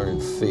similar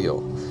in feel.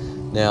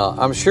 Now,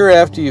 I'm sure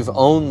after you've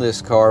owned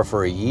this car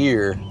for a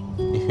year,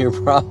 you're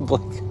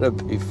probably going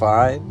to be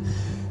fine,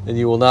 and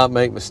you will not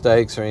make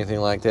mistakes or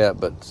anything like that.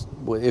 But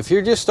if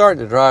you're just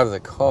starting to drive the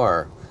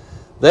car,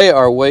 they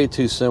are way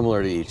too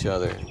similar to each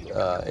other.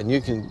 And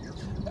you can,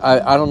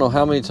 I don't know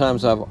how many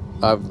times I've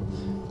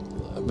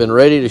been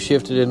ready to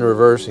shift it into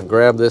reverse and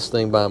grab this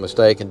thing by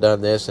mistake and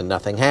done this, and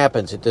nothing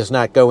happens. It does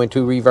not go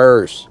into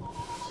reverse.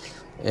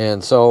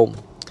 And so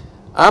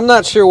I'm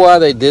not sure why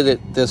they did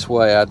it this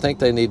way. I think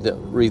they need to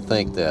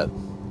rethink that,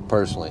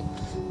 personally.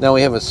 Now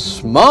we have a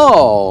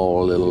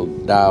small little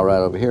dial right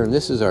over here, and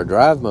this is our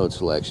drive mode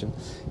selection.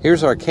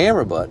 Here's our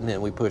camera button,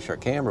 and we push our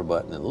camera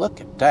button, and look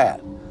at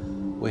that.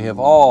 We have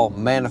all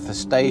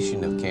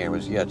manifestation of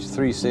cameras. You got your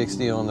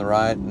 360 on the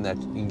right, and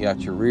that you got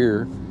your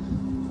rear.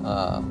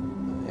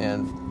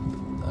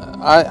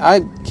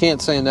 I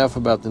can't say enough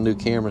about the new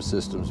camera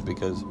systems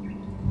because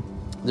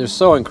they're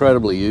so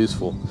incredibly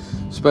useful,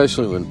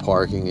 especially when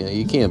parking.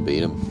 You can't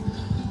beat them.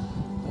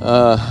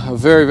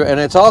 And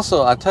it's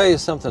also, I'll tell you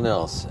something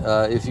else.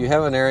 If you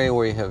have an area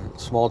where you have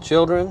small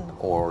children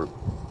or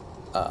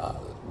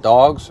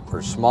dogs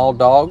or small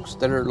dogs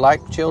that are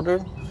like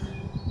children,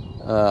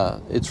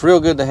 it's real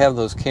good to have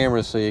those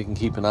cameras so you can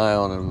keep an eye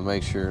on them and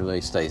make sure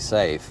they stay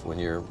safe when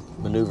you're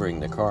maneuvering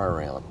the car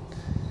around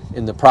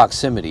in the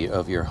proximity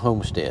of your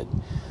homestead.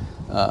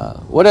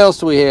 What else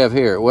do we have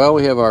here? Well,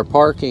 we have our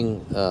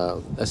parking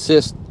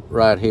assist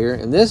right here,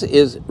 and this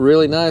is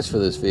really nice for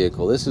this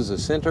vehicle. This is a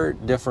center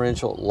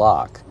differential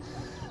lock.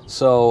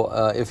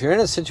 So if you're in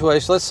a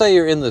situation, let's say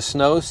you're in the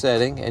snow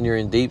setting and you're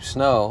in deep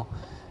snow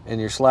and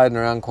you're sliding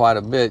around quite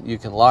a bit, you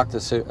can lock the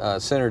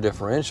center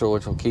differential,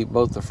 which will keep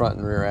both the front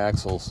and rear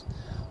axles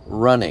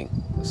running.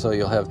 So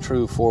you'll have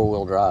true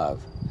four-wheel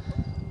drive.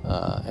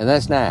 And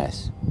that's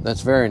nice.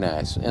 That's very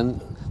nice. And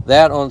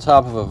that on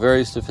top of a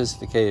very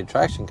sophisticated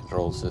traction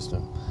control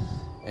system.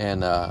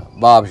 And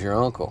Bob's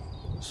your uncle.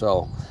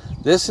 So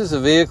this is a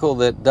vehicle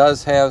that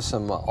does have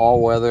some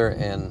all-weather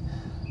and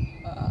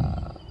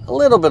a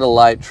little bit of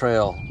light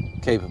trail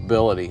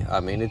capability.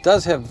 I mean, it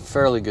does have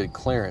fairly good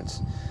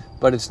clearance,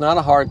 but it's not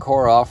a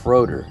hardcore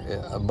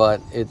off-roader.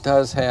 But it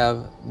does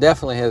have,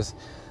 definitely has,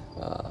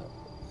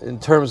 in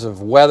terms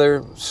of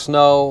weather,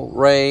 snow,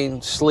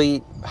 rain,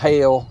 sleet,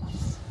 hail,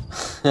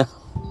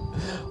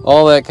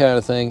 all that kind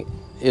of thing,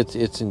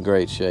 it's in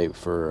great shape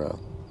for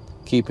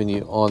keeping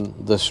you on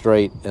the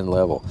straight and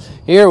level.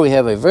 Here we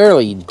have a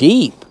very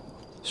deep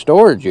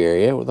storage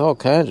area with all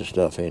kinds of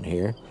stuff in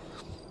here.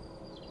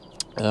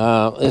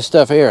 This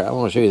stuff here, I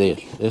want to show you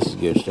this. This is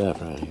good stuff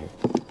right here.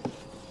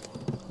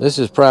 This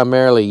is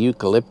primarily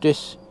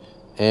eucalyptus,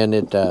 and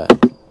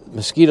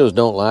mosquitoes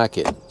don't like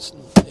it.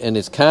 And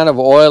it's kind of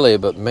oily,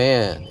 but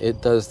man,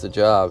 it does the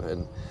job.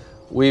 And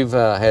we've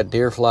had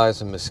deer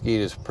flies and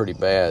mosquitoes pretty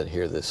bad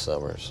here this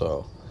summer,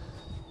 so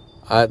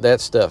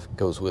that stuff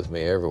goes with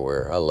me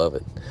everywhere. I love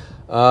it.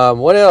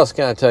 What else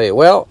can I tell you?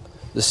 Well,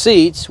 the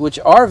seats, which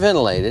are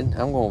ventilated,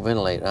 I'm going to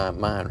ventilate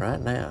mine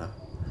right now.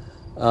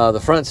 The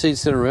front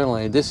seats that are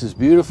ventilated, this is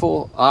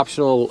beautiful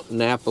optional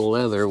Napa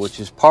leather, which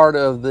is part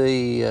of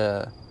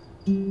the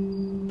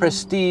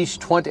Prestige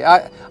 20.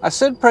 I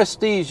said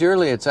Prestige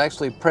earlier, it's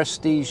actually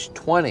Prestige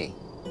 20.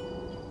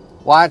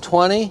 Why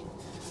 20?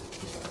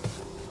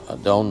 I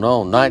don't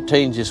know.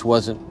 19 just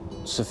wasn't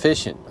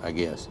sufficient, I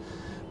guess.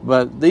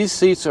 But these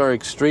seats are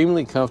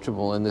extremely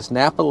comfortable, and this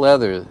Napa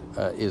leather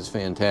is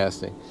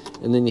fantastic.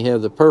 And then you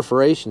have the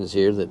perforations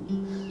here that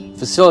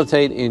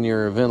facilitate in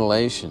your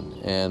ventilation,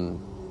 and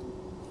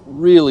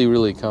really,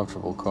 really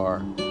comfortable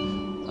car.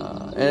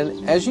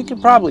 And as you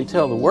can probably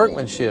tell, the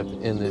workmanship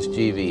in this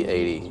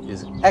GV80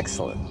 is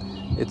excellent.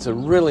 It's a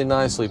really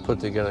nicely put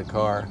together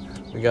car.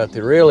 We got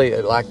the really,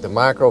 like the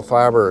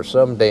microfiber or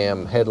some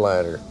damn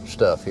headliner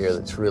stuff here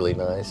that's really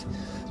nice.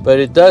 But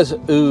it does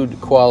ooze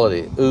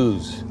quality.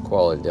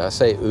 Did I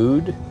say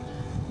oud?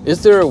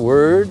 Is there a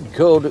word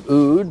called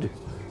oud?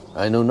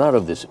 I know not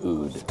of this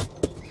oud.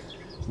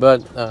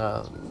 But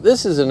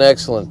this is an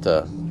excellent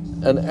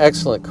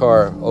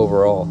car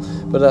overall.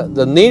 But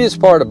the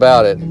neatest part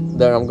about it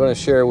that I'm going to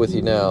share with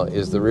you now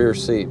is the rear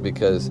seat,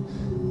 because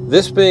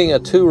this being a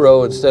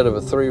 2-row instead of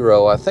a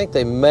 3-row, I think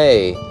they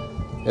may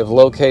have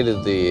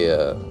located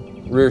the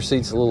rear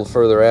seats a little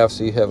further aft,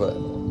 so you have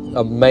an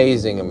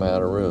amazing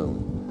amount of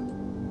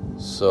room.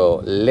 So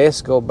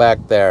let's go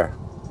back there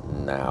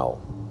now.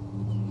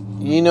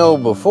 You know,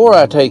 before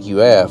I take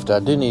you aft, I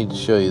do need to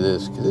show you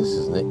this, because this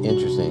is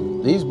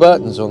interesting. These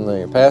buttons on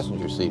the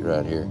passenger seat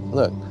right here,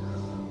 look.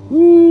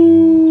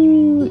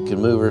 Woo, we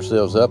can move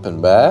ourselves up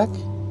and back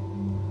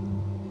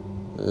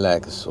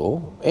like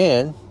so.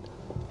 And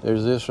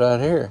there's this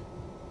right here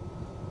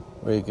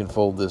where you can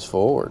fold this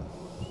forward.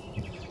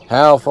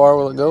 How far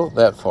will it go?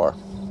 That far.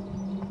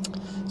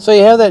 So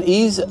you have that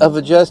ease of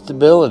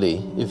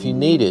adjustability if you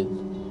need it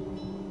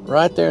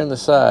right there in the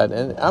side.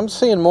 And I'm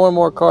seeing more and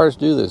more cars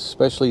do this,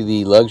 especially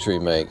the luxury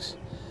makes.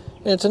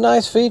 And it's a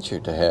nice feature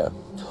to have.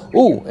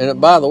 Ooh, and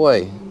by the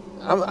way,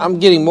 I'm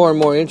getting more and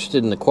more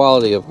interested in the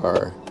quality of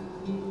our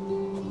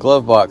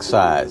glove box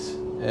size.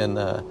 And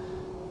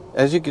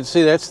as you can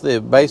see, that's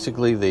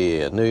basically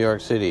the New York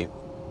City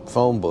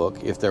phone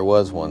book, if there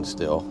was one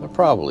still. There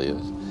probably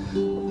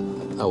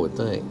is, I would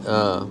think.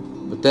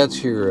 But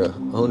that's your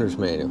owner's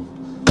manual.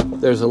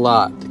 There's a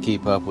lot to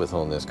keep up with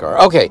on this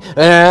car. Okay,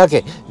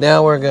 okay.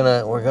 Now we're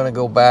gonna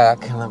go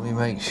back and let me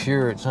make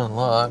sure it's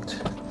unlocked.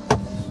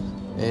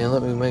 And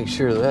let me make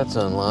sure that's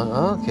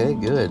unlocked. Okay,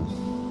 good.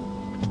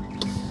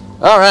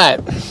 All right.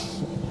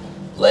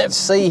 Let's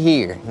see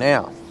here.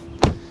 Now,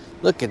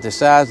 Look at the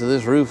size of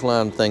this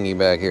roofline thingy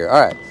back here. All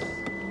right,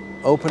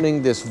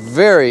 opening this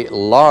very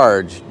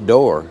large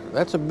door.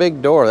 That's a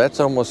big door.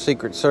 That's almost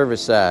Secret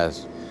Service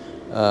size.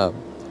 And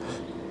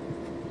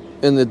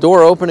the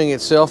door opening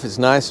itself is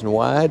nice and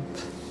wide.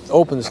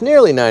 Opens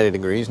nearly 90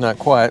 degrees, not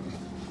quite.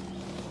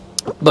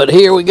 But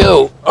here we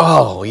go.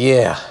 Oh,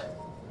 yeah.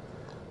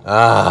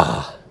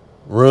 Ah,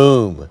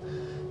 room.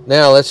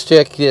 Now let's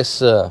check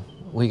this.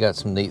 We got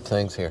some neat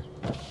things here.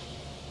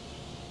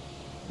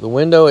 The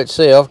window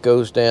itself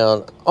goes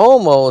down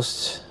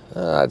almost,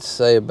 I'd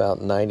say about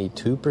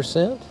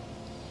 92%.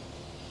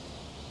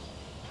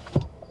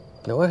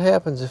 Now what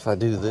happens if I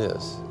do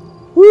this?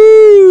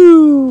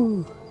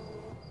 Woo!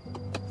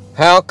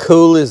 How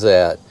cool is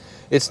that?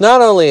 It's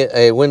not only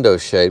a window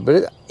shade,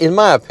 but in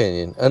my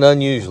opinion, an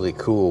unusually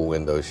cool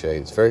window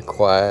shade. It's very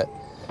quiet.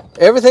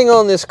 Everything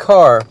on this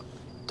car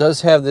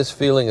does have this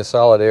feeling of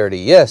solidarity.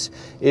 Yes,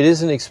 it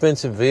is an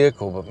expensive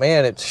vehicle, but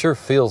man, it sure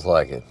feels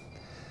like it.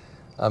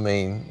 I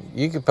mean,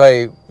 you could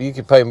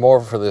pay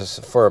more for this,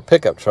 for a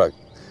pickup truck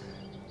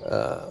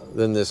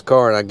than this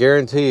car, and I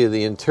guarantee you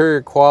the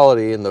interior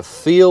quality and the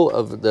feel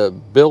of the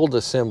build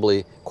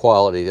assembly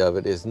quality of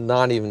it is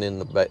not even in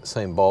the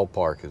same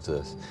ballpark as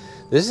this.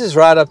 This is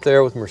right up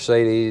there with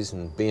Mercedes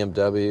and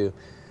BMW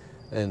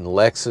and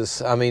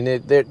Lexus. I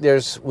mean,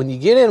 there's when you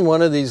get in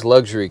one of these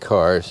luxury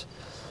cars,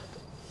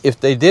 if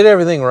they did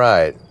everything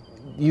right,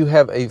 you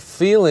have a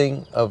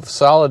feeling of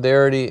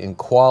solidarity and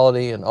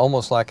quality and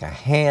almost like a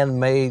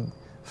handmade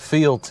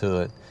feel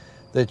to it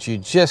that you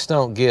just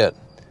don't get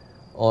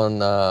on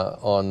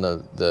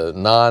the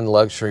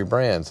non-luxury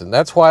brands. And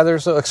that's why they're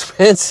so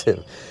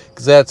expensive,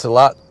 because that's a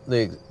lot.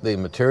 The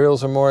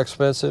materials are more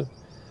expensive.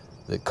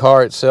 The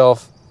car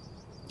itself,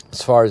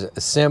 as far as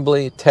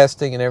assembly,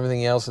 testing, and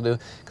everything else to do,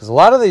 because a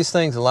lot of these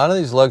things, a lot of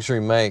these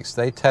luxury makes,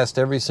 they test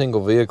every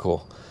single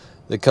vehicle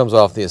that comes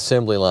off the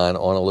assembly line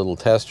on a little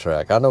test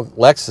track. I know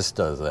Lexus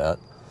does that,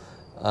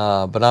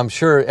 but I'm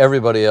sure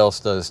everybody else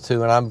does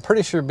too, and I'm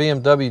pretty sure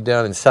BMW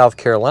down in South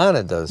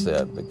Carolina does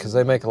that, because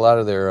they make a lot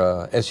of their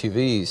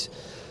SUVs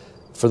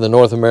for the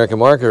North American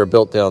market are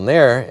built down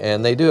there,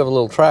 and they do have a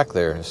little track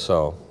there.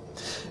 So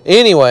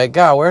anyway,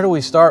 God, where do we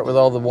start with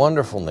all the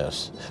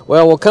wonderfulness?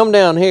 Well, we'll come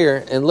down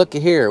here, and look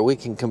at here. We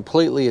can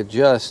completely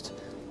adjust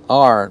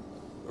our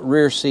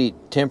rear seat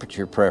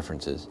temperature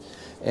preferences,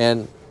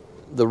 and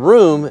the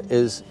room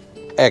is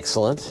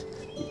excellent.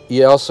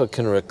 You also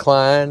can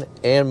recline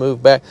and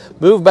move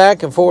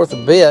back and forth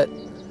a bit,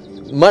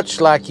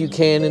 much like you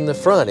can in the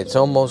front. It's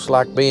almost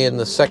like being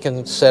the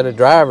second set of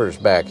drivers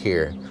back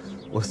here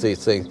with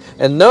these things.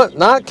 And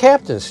not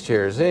captain's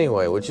chairs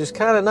anyway, which is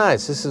kind of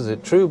nice. This is a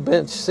true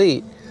bench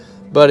seat,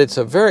 but it's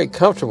a very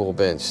comfortable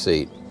bench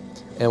seat.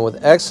 And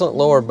with excellent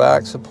lower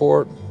back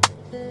support,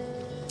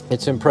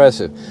 it's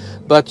impressive.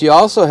 But you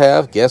also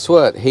have, guess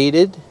what,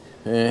 heated,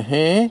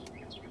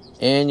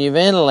 and you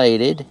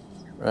ventilated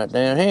right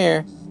down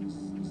here.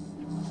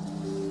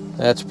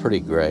 That's pretty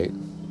great.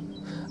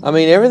 I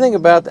mean, everything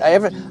about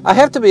I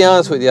have to be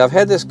honest with you. I've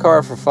had this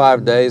car for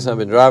 5 days. I've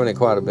been driving it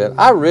quite a bit.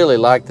 I really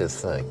like this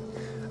thing.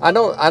 I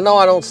know I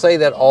don't say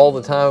that all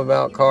the time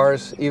about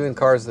cars, even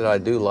cars that I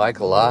do like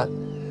a lot.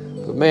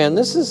 But man,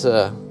 this is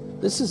a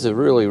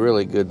really,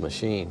 really good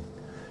machine.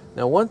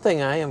 Now, one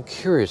thing I am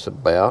curious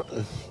about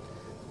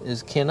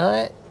is, can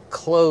I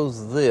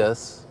close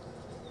this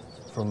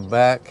from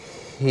back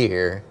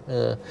here?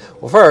 Well,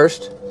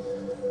 first,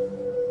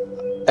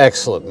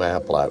 excellent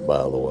map light,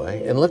 by the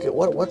way. And look at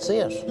what's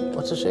this?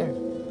 What's this here?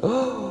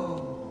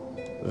 Oh,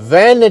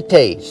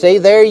 vanity. See,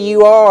 there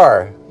you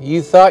are.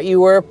 You thought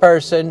you were a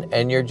person,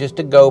 and you're just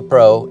a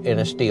GoPro in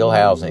a steel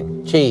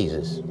housing.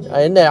 Jesus.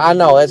 I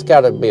know that's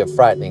got to be a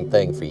frightening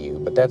thing for you,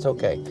 but that's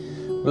okay.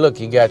 Look,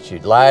 you got your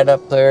light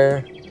up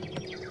there.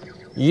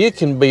 You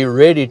can be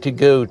ready to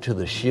go to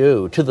the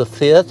show, to the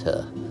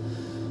theater.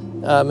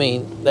 I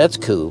mean, that's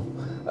cool.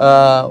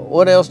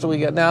 What else do we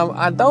got? Now,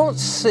 I don't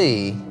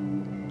see,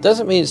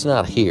 doesn't mean it's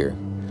not here,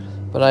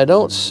 but I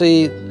don't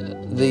see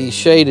the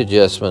shade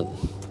adjustment.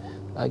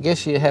 I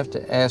guess you have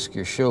to ask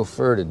your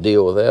chauffeur to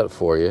deal with that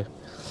for you.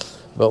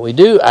 But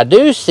I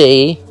do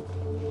see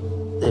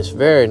this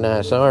very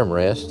nice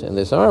armrest, and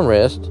this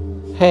armrest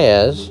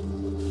has,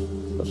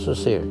 what's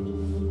this here?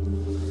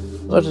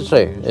 What's it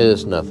say?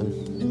 It's nothing.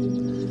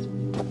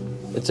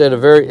 It's at a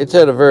very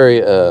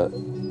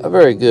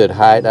good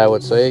height, I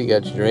would say. You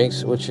got your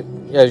drinks, which,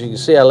 as you can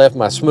see, I left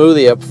my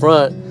smoothie up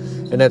front,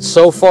 and that's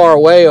so far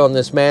away on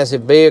this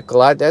massive vehicle.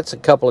 That's a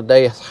couple of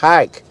days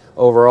hike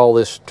over all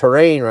this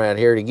terrain right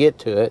here to get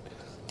to it.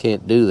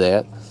 Can't do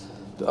that.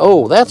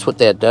 Oh, that's what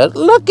that does.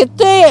 Look at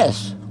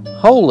this.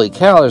 Holy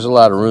cow, there's a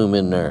lot of room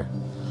in there.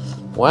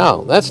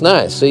 Wow, that's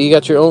nice. So you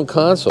got your own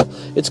console.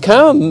 It's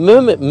kind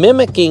of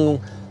mimicking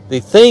the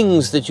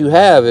things that you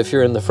have if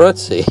you're in the front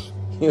seat.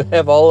 You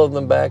have all of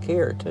them back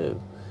here too.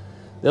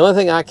 The only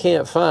thing I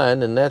can't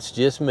find, and that's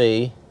just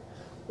me,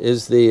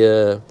 is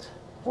the,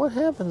 what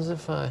happens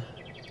if I,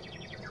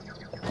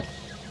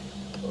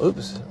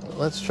 oops,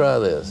 let's try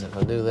this. If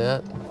I do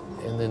that,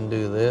 and then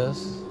do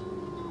this,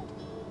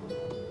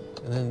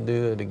 and then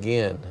do it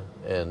again.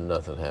 and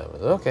nothing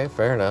happens. Okay,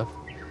 fair enough.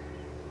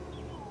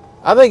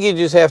 I think you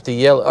just have to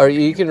yell, or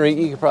you can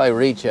probably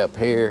reach up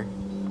here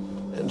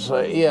and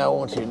say, yeah, I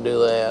want you to do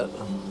that.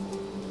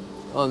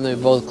 And they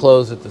both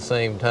close at the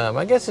same time.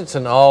 I guess it's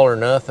an all or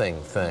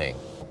nothing thing.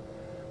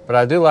 But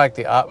I do like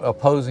the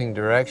opposing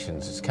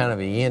directions. It's kind of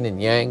a yin and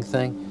yang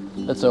thing.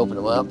 Let's open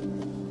them up.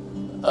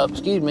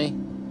 Excuse me.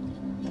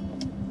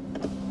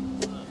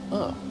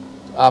 Oh,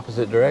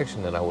 opposite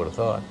direction than I would have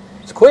thought.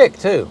 It's quick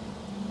too.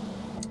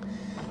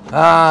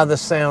 Ah, the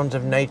sounds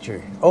of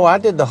nature. Oh, I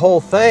did the whole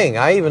thing.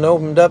 I even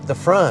opened up the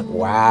front.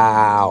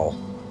 Wow.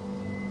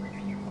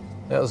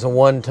 That was a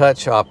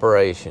one-touch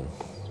operation.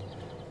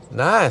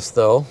 Nice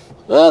though.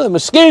 Oh, the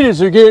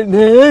mosquitoes are getting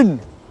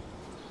in.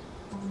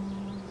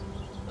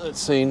 Let's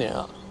see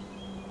now.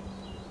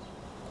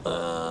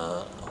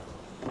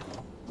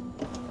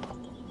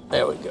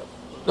 There we go.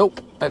 Nope,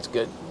 that's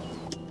good.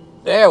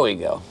 There we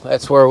go.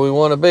 That's where we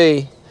want to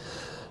be.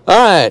 All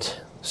right.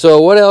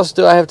 So what else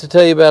do I have to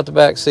tell you about the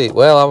back seat?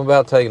 Well, I'm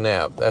about to take a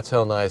nap. That's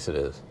how nice it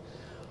is.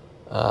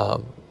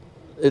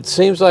 It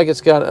seems like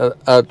it's got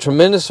a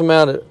tremendous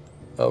amount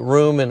of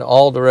room in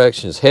all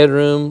directions.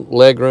 Headroom,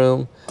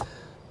 legroom,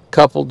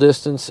 couple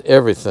distance,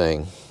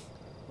 everything.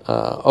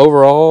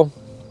 Overall,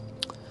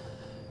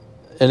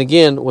 and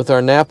again, with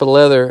our Napa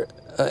leather,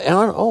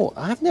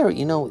 I've never,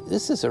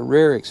 this is a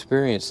rare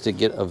experience to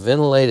get a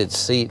ventilated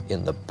seat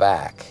in the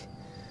back.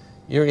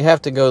 You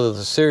have to go to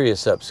the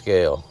serious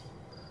upscale.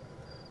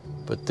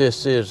 But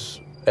this is,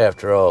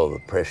 after all, the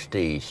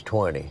Prestige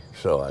 20,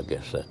 so I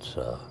guess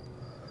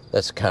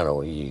that's kind of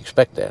what you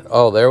expect that.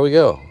 Oh, there we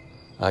go.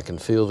 I can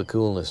feel the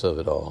coolness of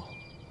it all.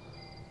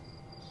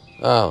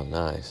 Oh,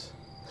 nice.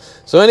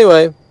 So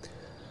anyway,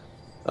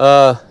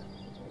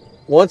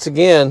 once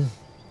again,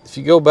 if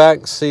you go back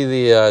and see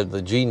the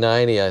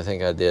G90, I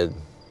think I did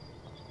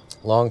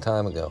a long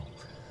time ago,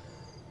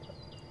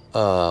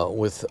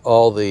 with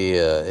all the,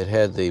 it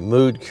had the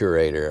mood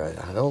curator.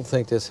 I don't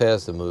think this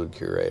has the mood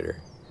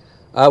curator.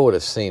 I would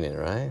have seen it,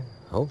 right?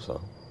 I hope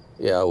so.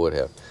 Yeah, I would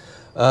have.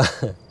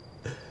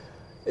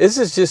 This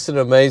is just an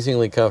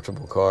amazingly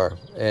comfortable car,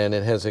 and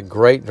it has a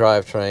great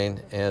drivetrain.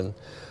 And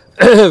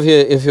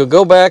if you'll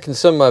go back in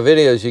some of my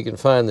videos, you can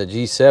find the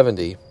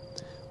G70,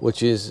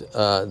 which is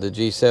the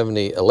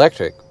G70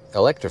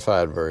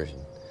 electrified version,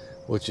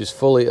 which is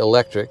fully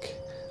electric,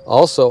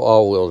 also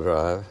all-wheel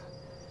drive,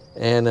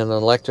 and an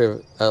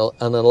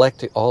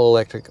all-electric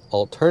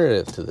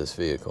alternative to this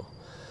vehicle.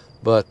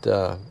 But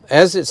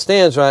as it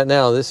stands right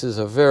now, this is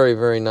a very,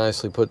 very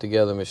nicely put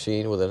together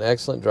machine with an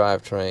excellent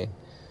drivetrain.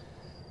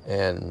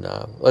 And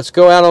let's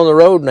go out on the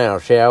road now,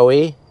 shall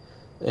we?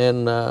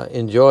 And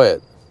enjoy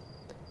it.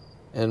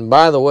 And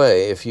by the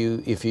way, if you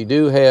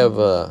do have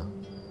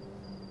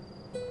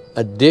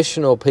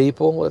additional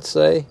people, let's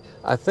say,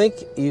 I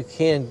think you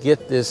can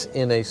get this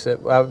in a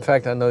set. Well, in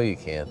fact, I know you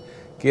can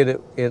get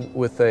it in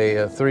with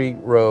a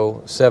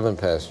 3-row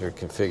 7-passenger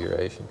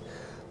configuration.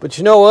 But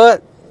you know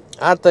what?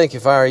 I think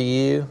if I were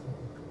you,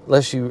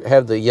 unless you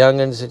have the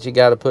youngins that you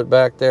got to put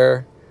back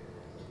there,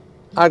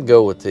 I'd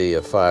go with the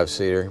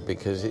 5-seater,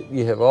 because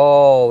you have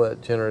all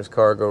that generous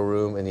cargo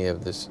room and you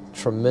have this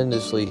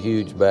tremendously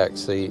huge back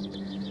seat,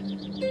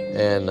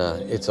 and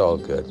it's all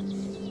good.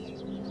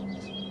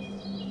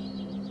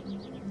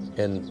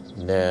 And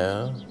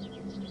now,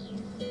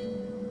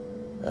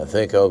 I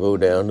think I'll go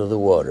down to the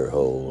water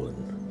hole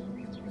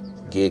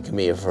and gig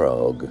me a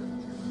frog.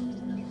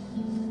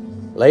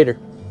 Later.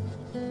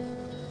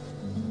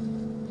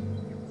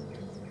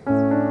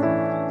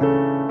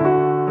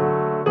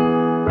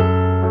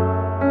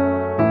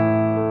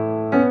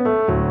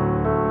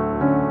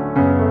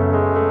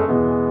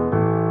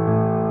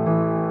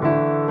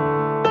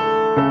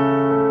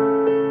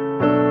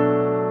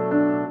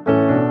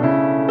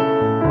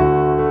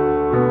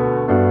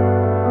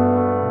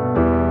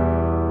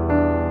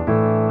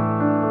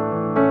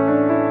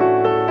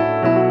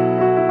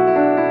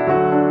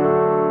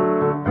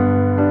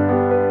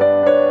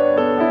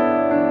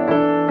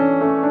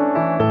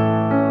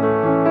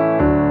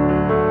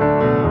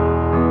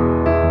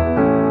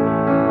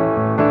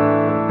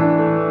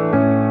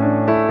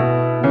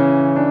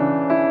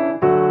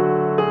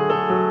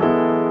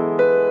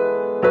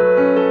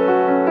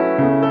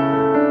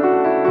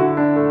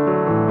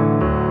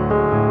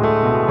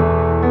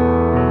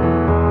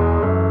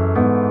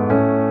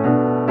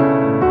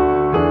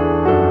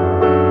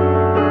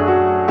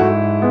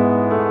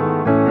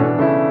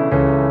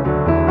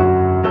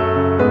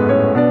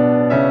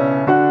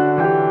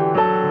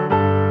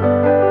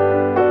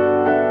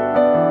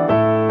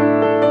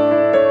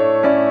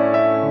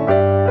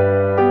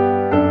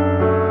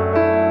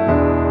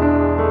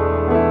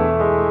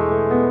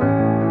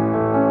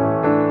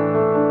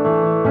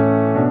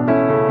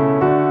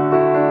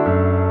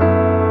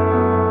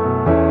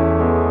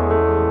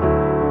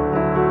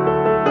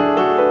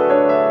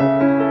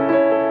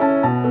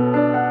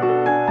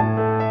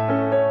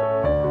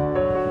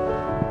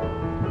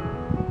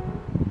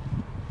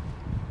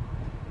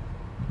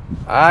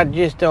 I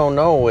just don't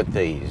know with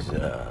these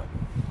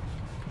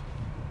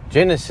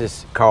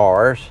Genesis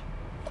cars.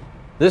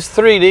 This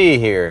 3D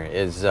here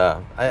is,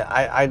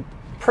 I'm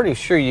pretty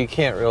sure you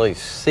can't really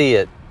see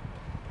it.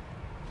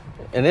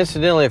 And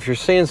incidentally, if you're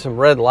seeing some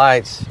red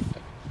lights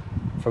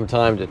from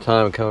time to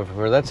time coming from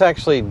here, that's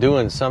actually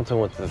doing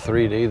something with the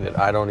 3D that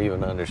I don't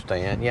even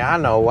understand. Yeah, I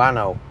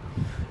know.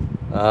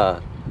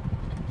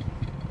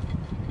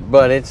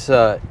 But it's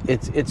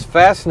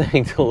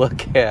fascinating to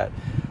look at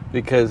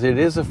because it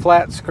is a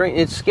flat screen.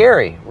 It's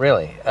scary,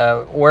 really,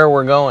 where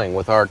we're going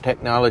with our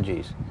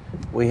technologies.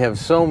 We have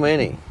so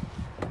many,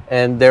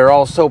 and they're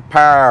all so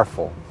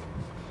powerful.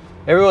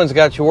 Everyone's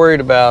got you worried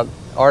about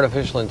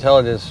artificial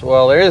intelligence.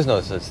 Well, there is no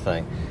such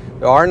thing.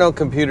 There are no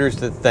computers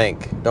that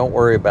think. Don't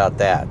worry about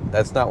that.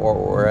 That's not where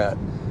we're at.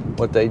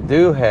 What they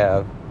do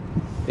have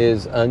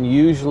is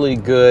unusually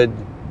good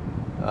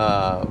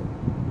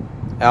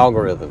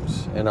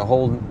algorithms and a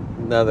whole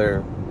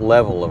another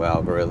level of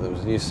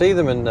algorithms. You see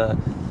them in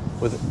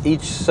with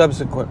each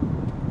subsequent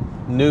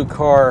new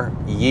car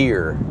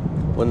year.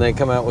 When they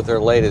come out with their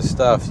latest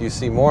stuff, you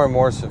see more and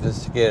more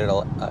sophisticated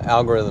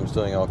algorithms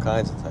doing all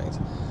kinds of things.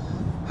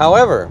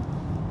 However,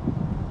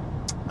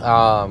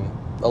 a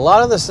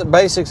lot of the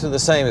basics are the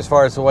same as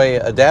far as the way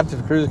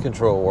adaptive cruise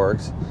control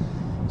works.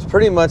 It's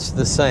pretty much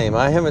the same.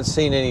 I haven't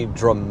seen any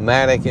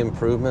dramatic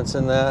improvements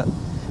in that.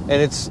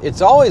 And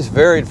it's always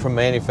varied from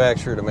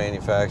manufacturer to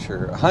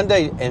manufacturer.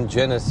 Hyundai and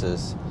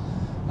Genesis,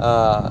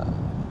 I've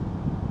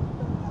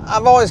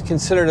always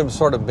considered them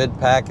sort of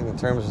mid-pack in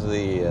terms of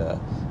the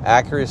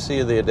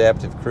accuracy of the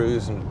adaptive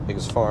cruise and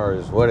as far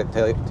as what it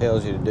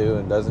tells you to do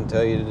and doesn't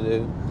tell you to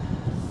do.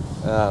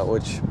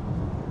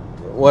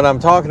 What I'm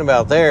talking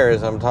about there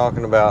is I'm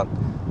talking about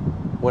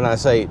when I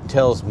say it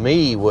tells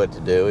me what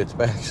to do, it's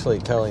actually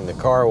telling the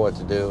car what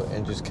to do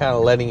and just kind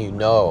of letting you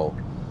know,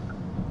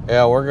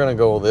 yeah, we're going to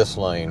go this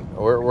lane.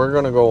 We're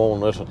going to go on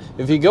this one.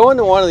 If you go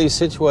into one of these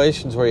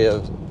situations where you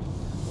have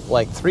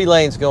like 3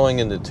 lanes going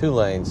into 2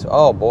 lanes,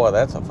 oh boy,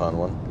 that's a fun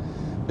one.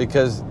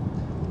 Because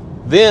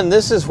then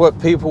this is what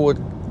people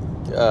would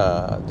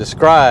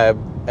describe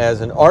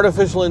as an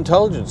artificial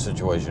intelligence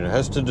situation. It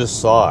has to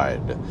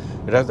decide.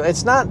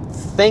 It's not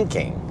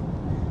thinking.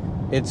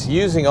 It's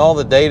using all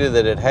the data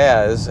that it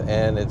has,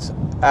 and it's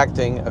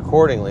acting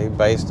accordingly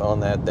based on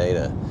that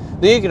data.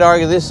 Now you could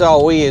argue this is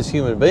all we as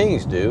human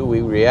beings do. We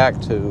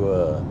react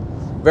to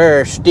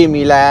various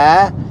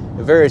stimuli,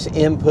 various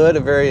input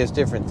of various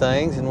different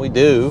things, and we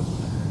do.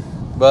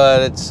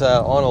 But it's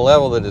on a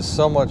level that is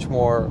so much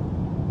more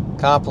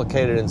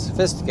complicated and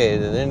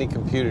sophisticated than any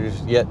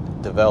computers yet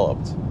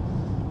developed.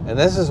 And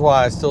this is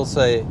why I still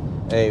say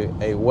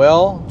a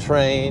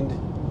well-trained,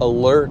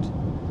 alert,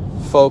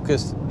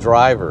 focused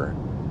driver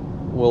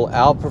will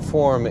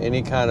outperform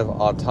any kind of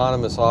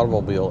autonomous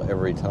automobile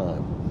every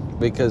time,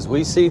 because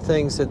we see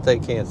things that they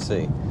can't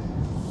see.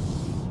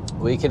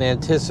 We can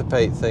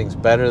anticipate things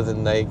better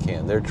than they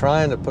can. They're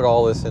trying to put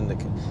all this in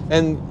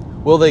and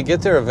will they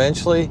get there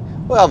eventually?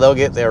 Well, they'll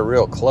get there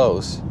real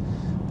close.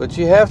 But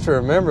you have to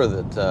remember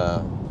that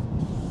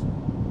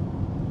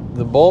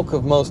the bulk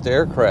of most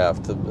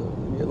aircraft,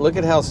 look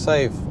at how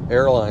safe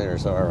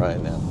airliners are right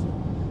now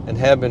and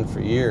have been for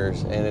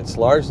years, and it's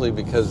largely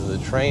because of the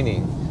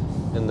training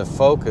and the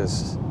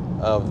focus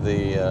of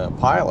the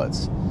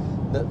pilots.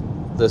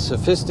 The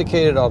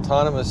sophisticated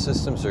autonomous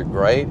systems are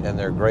great, and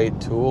they're great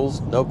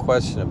tools, no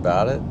question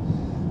about it.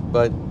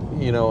 But,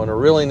 you know, in a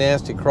really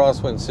nasty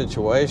crosswind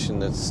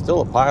situation, it's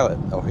still a pilot,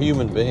 a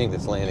human being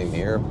that's landing the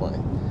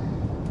airplane.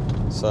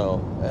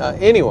 So,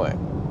 anyway,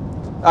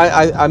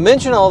 I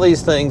mention all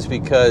these things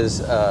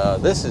because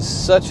this is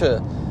such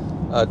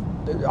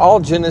all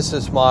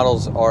Genesis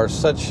models are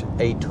such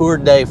a tour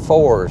de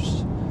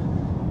force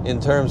in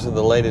terms of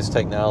the latest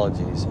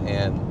technologies,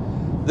 and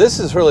this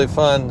is really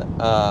fun.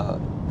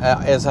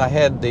 As I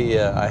had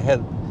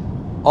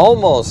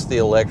almost the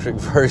electric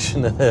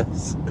version of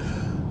this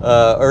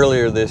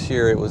earlier this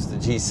year. It was the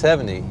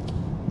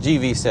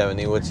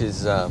GV70, which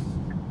is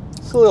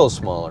it's a little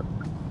smaller.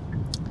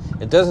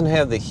 It doesn't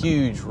have the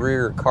huge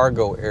rear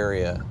cargo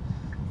area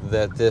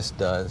that this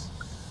does,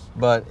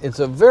 but it's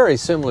a very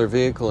similar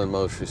vehicle in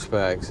most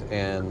respects.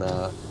 And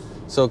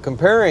so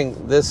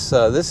comparing this,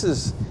 this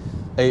is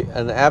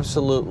an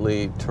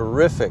absolutely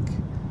terrific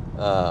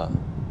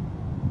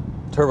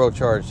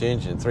turbocharged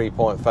engine,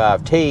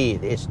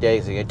 3.5T. It's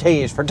Daisy.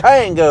 T is for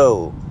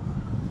Tango,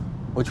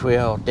 which we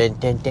all like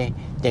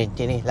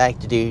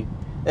to do,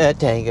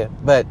 Tango.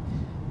 But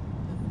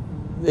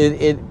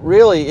it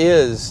really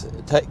is.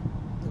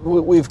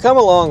 We've come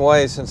a long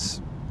way since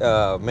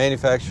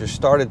manufacturers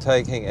started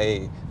taking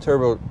a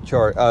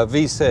turbocharged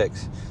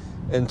V6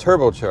 and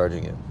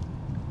turbocharging it.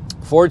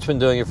 Ford's been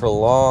doing it for a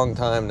long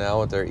time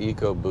now with their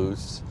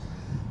EcoBoosts,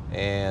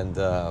 and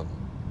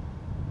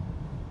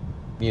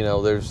you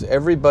know, there's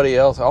everybody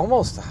else.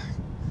 Almost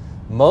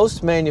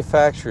most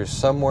manufacturers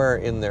somewhere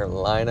in their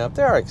lineup,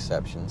 there are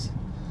exceptions,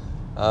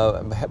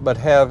 but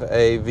have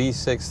a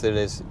V6 that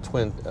is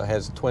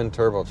has twin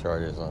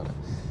turbochargers on it.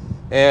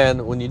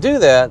 And when you do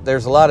that,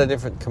 there's a lot of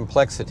different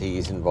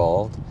complexities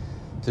involved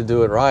to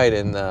do it right.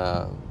 And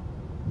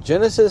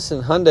Genesis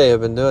and Hyundai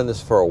have been doing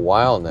this for a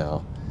while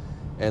now.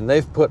 And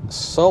they've put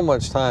so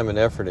much time and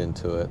effort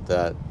into it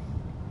that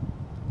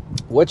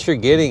what you're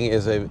getting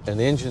is an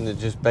engine that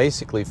just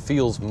basically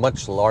feels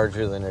much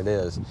larger than it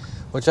is,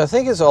 which I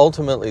think is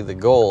ultimately the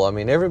goal. I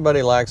mean,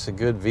 everybody likes a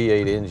good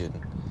V8 engine.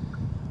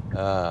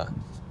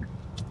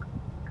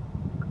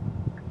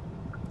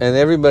 And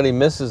everybody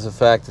misses the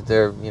fact that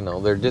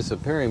they're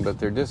disappearing, but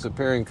they're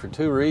disappearing for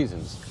two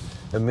reasons: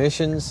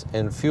 emissions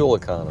and fuel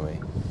economy.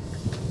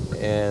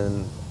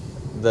 And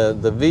the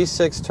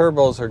V6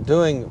 turbos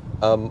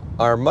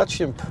are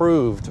much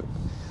improved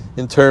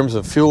in terms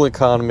of fuel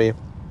economy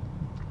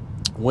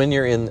when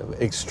you're in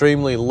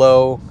extremely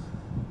low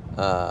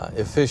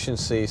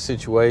efficiency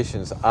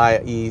situations,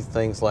 i.e.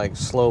 things like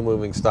slow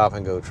moving stop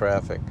and go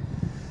traffic.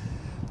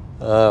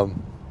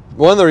 One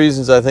of the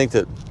reasons I think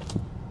that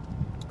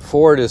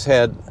Ford has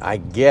had, I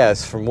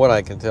guess, from what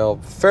I can tell,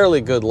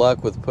 fairly good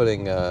luck with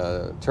putting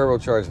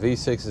turbocharged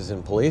V6s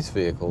in police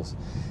vehicles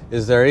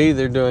is they're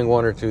either doing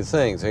one or two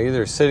things. They're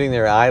either sitting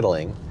there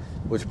idling,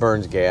 which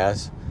burns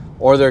gas,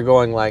 or they're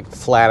going like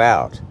flat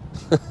out.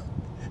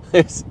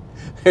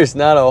 There's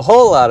not a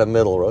whole lot of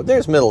middle road.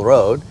 There's middle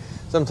road.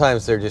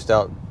 Sometimes they're just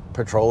out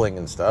patrolling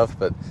and stuff,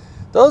 but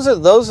those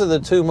are the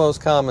two most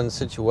common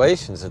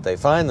situations that they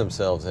find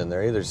themselves in.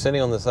 They're either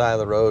sitting on the side of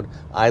the road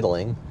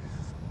idling,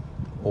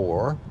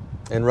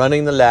 and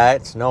running the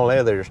lights and all that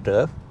other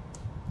stuff,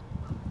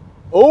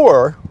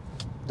 or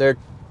they're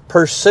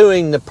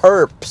pursuing the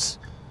perps.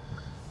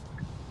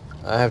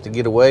 I have to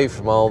get away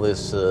from all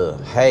this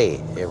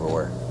hay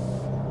everywhere.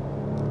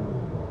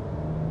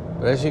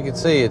 But as you can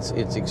see, it's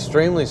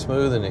extremely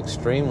smooth and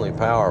extremely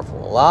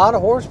powerful. A lot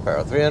of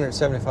horsepower,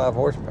 375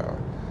 horsepower.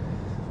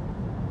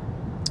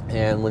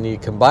 And when you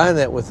combine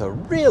that with a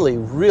really,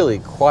 really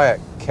quiet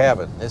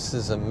cabin, this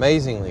is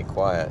amazingly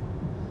quiet.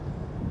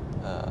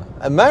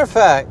 As a matter of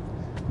fact,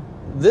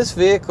 this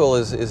vehicle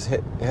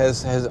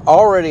has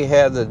already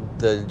had the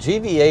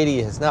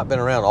GV80 has not been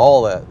around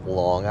all that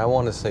long. I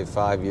want to say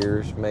 5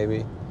 years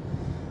maybe,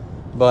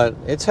 but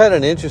it's had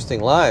an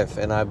interesting life.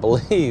 And I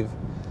believe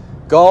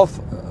golf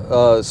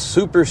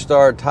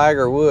superstar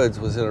Tiger Woods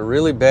was in a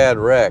really bad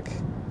wreck,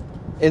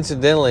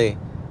 incidentally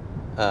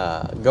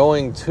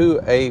going to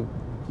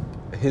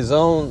his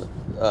own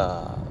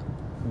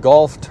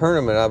golf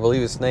tournament. I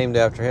believe it's named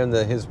after him.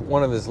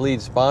 One of his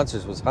lead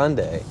sponsors was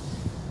Hyundai.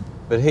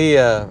 But he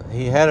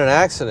had an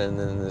accident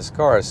in this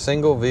car, a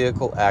single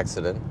vehicle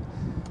accident,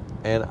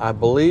 and I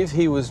believe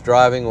he was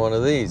driving one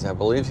of these. I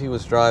believe he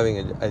was driving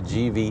a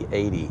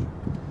GV80,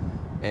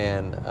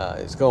 and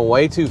it's going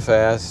way too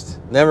fast.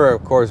 Never,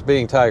 of course,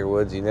 being Tiger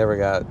Woods, he never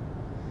got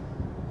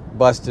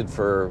busted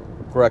for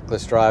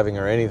reckless driving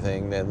or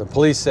anything. And the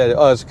police said,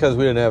 oh, it's because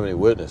we didn't have any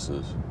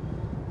witnesses.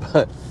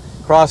 But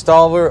crossed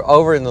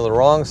over into the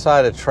wrong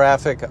side of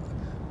traffic,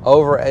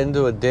 over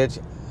into a ditch,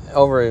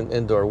 over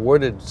into a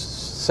wooded,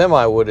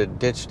 semi-wooded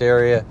ditched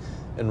area,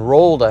 and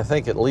rolled, I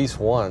think, at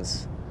least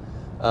once.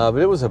 But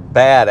it was a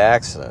bad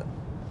accident,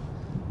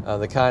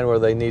 the kind where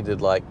they needed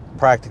like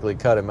practically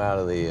cut him out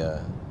of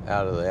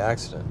the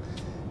accident.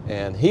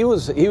 And he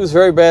was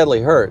very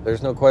badly hurt.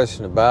 There's no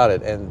question about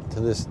it. And to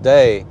this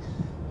day,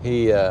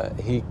 he has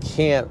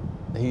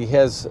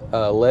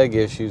leg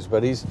issues,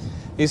 but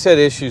he's had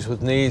issues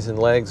with knees and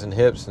legs and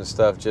hips and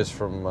stuff just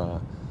from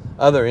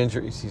other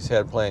injuries he's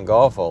had playing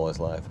golf all his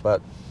life.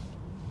 But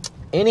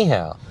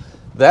anyhow,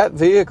 that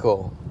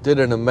vehicle did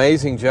an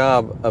amazing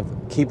job of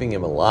keeping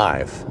him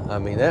alive. I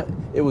mean,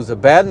 it was a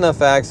bad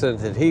enough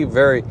accident that he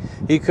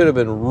could have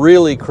been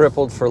really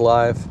crippled for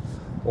life,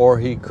 or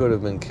he could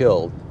have been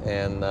killed.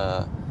 And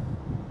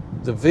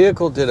the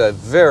vehicle did a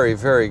very,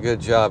 very good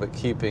job at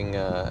keeping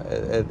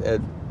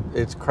at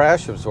its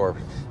crash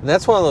absorption. And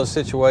that's one of those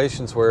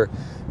situations where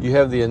you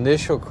have the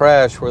initial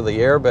crash where the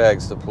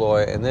airbags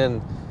deploy, and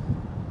then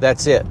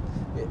that's it.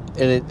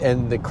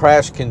 And the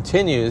crash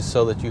continues,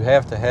 so that you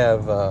have to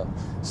have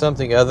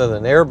something other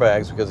than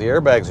airbags, because the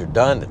airbags are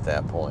done at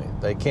that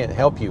point. They can't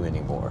help you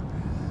anymore.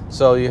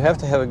 So you have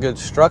to have a good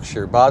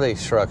structure, body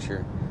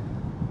structure,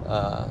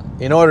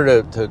 in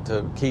order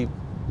to keep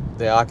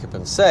the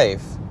occupant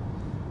safe.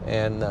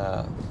 And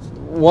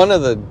one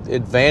of the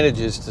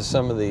advantages to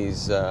some of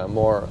these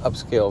more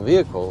upscale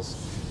vehicles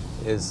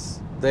is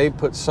they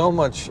put so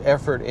much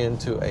effort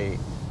into a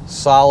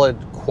solid,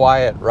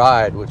 quiet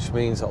ride, which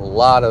means a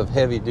lot of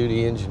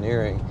heavy-duty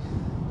engineering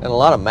and a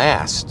lot of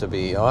mass, to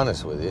be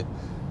honest with you,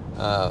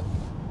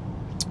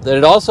 that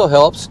it also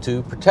helps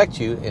to protect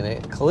you in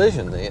a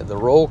collision. The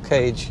roll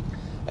cage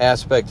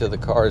aspect of the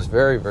car is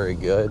very, very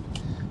good,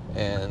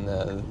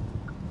 and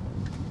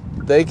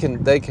they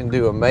can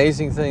do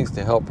amazing things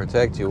to help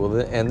protect you.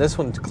 Well, and this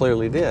one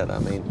clearly did. I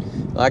mean,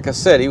 like I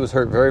said, he was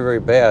hurt very, very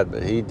bad,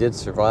 but he did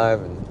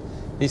survive, and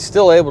he's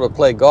still able to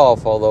play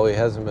golf, although he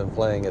hasn't been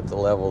playing at the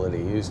level that he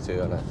used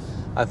to. And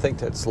I think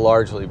that's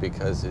largely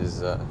because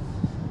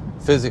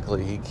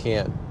physically he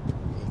can't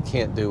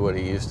do what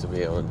he used to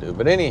be able to do.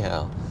 But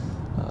anyhow,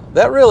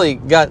 that really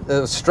got,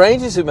 as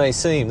strange as it may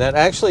seem, that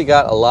actually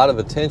got a lot of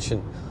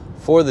attention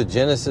for the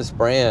Genesis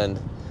brand,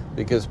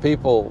 because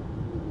people,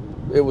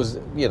 it was,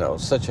 you know,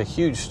 such a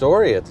huge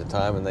story at the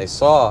time, and they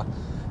saw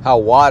how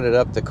wadded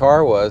up the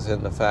car was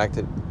and the fact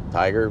that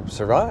Tiger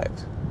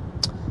survived.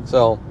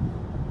 So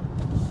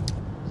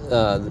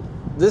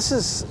this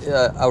is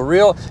a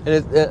real,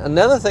 and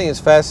another thing that's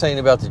fascinating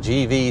about the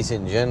GVs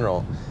in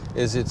general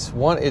is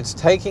it's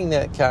taking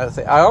that kind of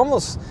thing. I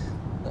almost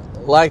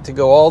like to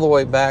go all the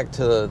way back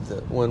to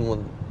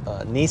when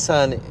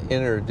Nissan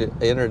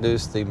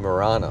introduced the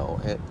Murano,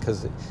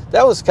 because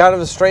that was kind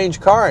of a strange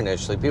car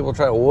initially. People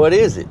try, what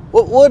is it?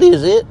 What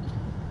is it?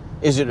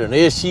 Is it an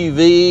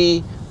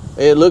SUV?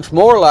 It looks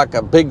more like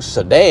a big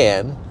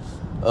sedan,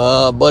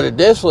 but it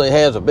definitely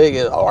has a big,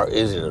 or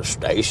is it a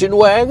station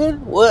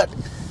wagon? What?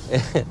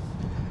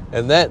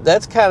 And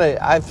that's kind of,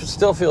 I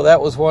still feel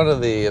that was one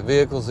of the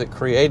vehicles that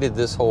created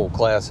this whole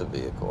class of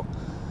vehicle.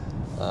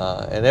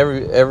 And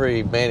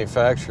every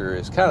manufacturer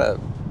has kind of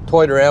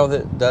toyed around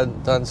with it,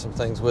 done some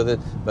things with it.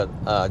 But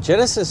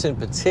Genesis in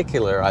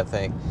particular, I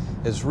think,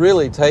 has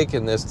really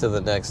taken this to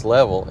the next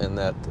level in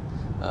that,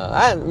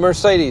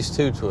 Mercedes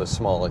too, to a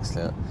small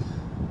extent.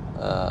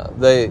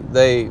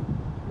 They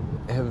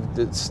have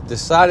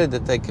decided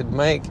that they could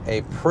make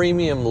a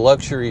premium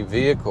luxury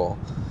vehicle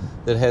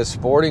that has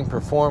sporting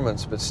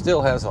performance but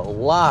still has a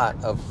lot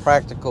of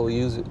practical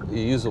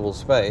usable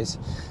space.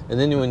 And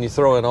then when you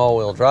throw in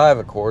all-wheel drive,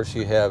 of course,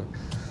 you have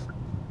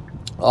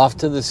off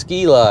to the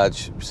ski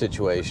lodge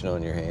situation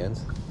on your hands,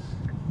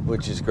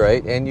 which is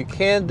great. And you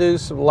can do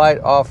some light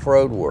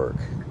off-road work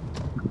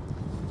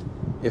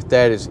if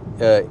that is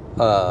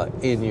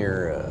in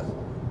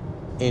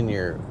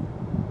your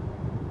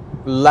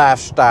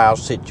lifestyle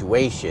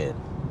situation.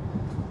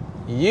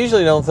 You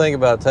usually don't think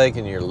about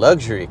taking your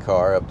luxury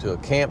car up to a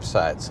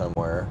campsite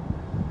somewhere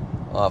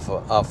off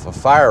a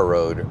fire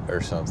road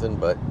or something,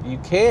 but you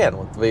can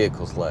with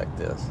vehicles like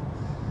this.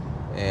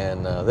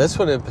 And this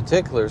one in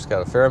particular has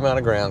got a fair amount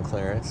of ground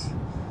clearance,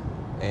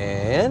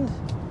 and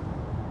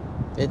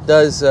it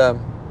does a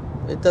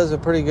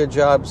pretty good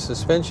job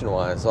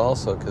suspension-wise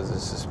also, because the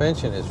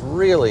suspension is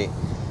really,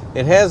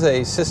 it has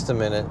a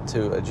system in it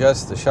to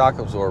adjust the shock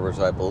absorbers,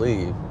 I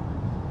believe,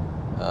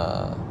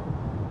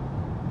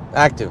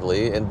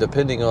 actively, and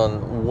depending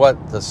on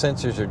what the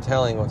sensors are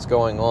telling what's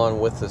going on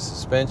with the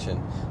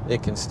suspension,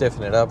 it can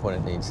stiffen it up when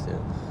it needs to,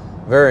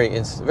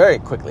 very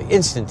quickly,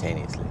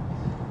 instantaneously.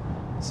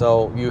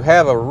 So you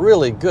have a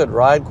really good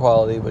ride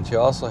quality, but you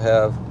also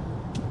have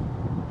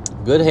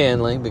good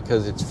handling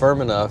because it's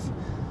firm enough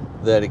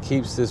that it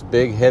keeps this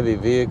big heavy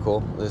vehicle,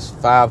 this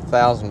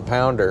 5,000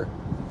 pounder,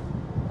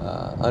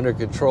 under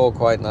control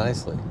quite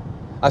nicely.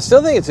 I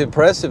still think it's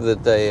impressive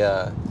that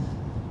they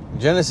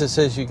Genesis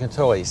says you can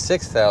tow a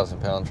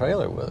 6,000 pound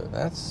trailer with it.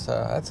 That's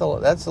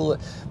a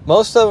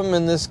most of them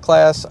in this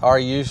class are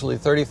usually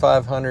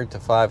 3,500 to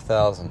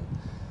 5,000.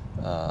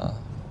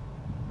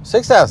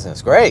 6,000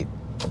 is great.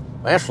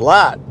 That's a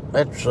lot.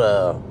 That's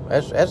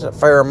a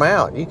fair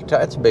amount. You can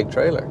that's a big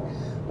trailer.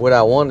 Would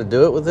I want to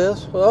do it with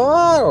this? Well,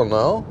 I don't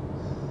know.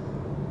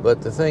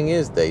 But the thing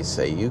is, they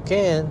say you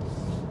can.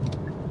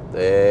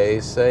 They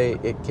say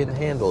it can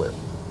handle it.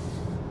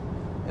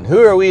 And who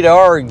are we to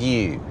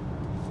argue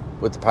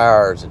with the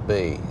powers that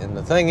be? And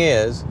the thing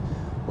is,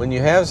 when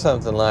you have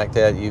something like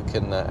that, you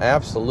can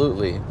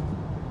absolutely,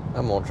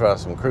 I'm going to try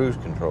some cruise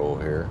control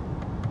here.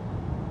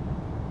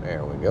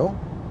 There we go.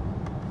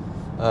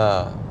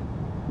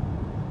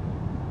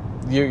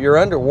 You're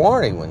under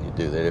warning when you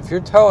do that. If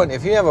you're towing,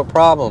 if you have a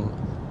problem,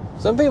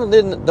 some people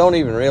don't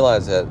even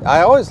realize that.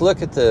 I always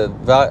look at the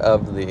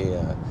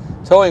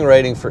towing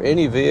rating for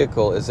any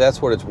vehicle as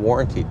that's what it's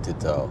warranted to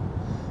tow.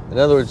 In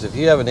other words, if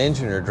you have an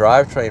engine or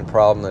drivetrain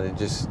problem that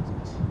it's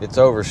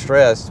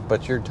overstressed,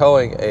 but you're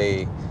towing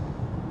a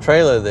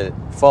trailer that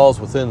falls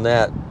within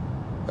that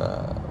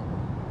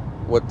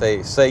what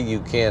they say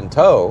you can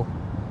tow,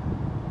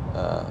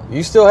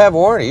 you still have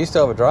warranty. You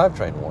still have a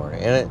drivetrain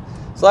warranty, and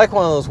it's like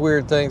one of those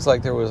weird things.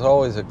 Like there was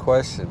always a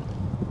question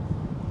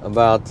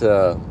about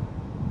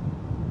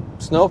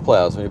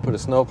snowplows. When you put a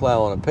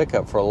snowplow on a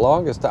pickup, for the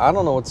longest time, I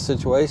don't know what the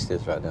situation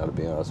is right now, to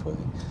be honest with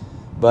you.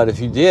 But if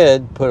you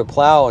did put a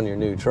plow on your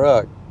new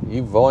truck,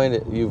 you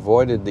voided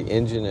the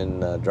engine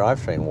and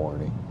drivetrain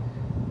warranty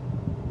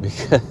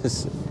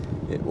because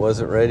it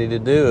wasn't ready to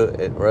do it.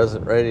 It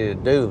wasn't ready to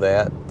do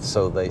that,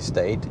 so they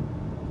state.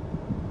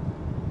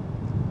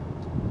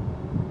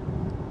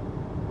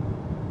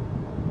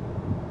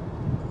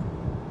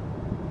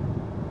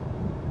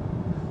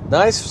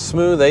 Nice,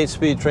 smooth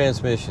 8-speed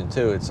transmission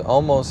too. It's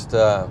almost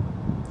there's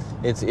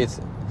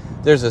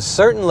a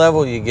certain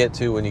level you get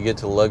to when you get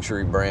to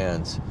luxury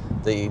brands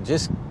that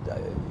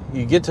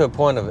you get to a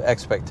point of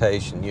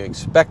expectation. You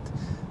expect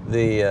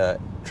the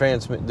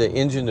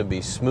engine to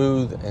be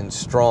smooth and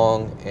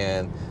strong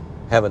and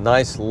have a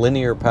nice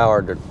linear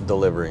power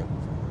delivery.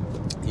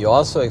 You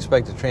also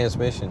expect the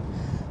transmission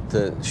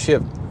to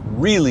shift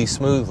really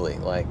smoothly,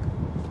 like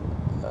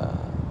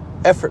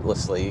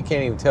effortlessly. You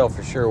can't even tell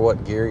for sure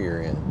what gear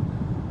you're in.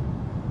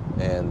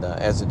 And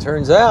as it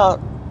turns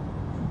out,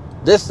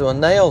 this one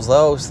nails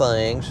those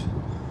things.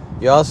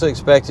 You also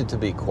expect it to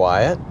be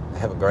quiet,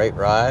 have a great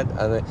ride,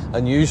 an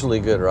unusually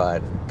good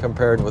ride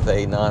compared with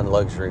a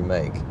non-luxury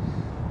make.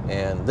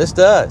 And this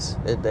does.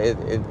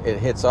 It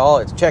hits all,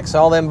 it checks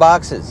all them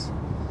boxes.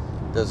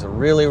 Does a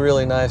really,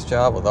 really nice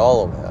job with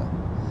all of that.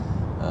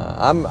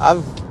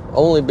 I've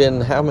only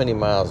been, how many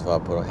miles have I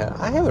put on?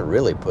 I haven't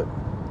really put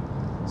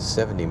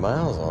 70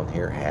 miles on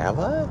here, have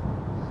I?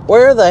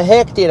 Where the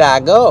heck did I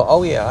go?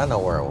 Oh yeah, I know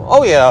where I went.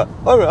 Oh yeah,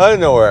 I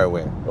know where I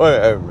went.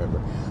 I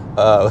remember.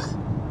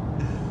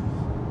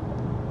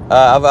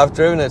 I've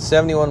driven at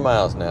 71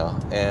 miles now,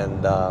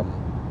 and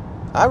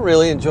I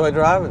really enjoy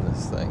driving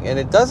this thing. And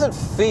it doesn't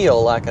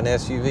feel like an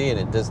SUV, and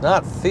it does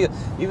not feel,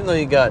 even though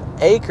you got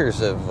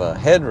acres of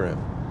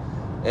headroom.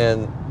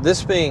 And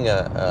this being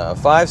a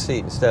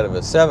 5-seat instead of a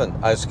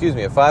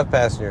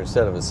 5-passenger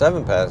instead of a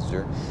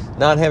 7-passenger,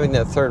 not having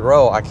that third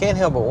row, I can't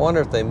help but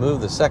wonder if they move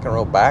the second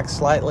row back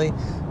slightly,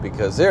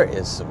 because there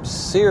is some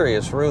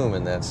serious room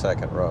in that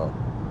second row.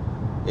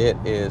 It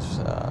is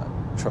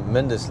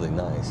tremendously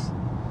nice,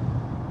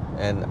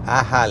 and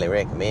I highly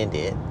recommend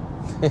it.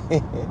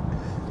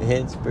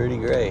 It's pretty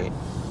great.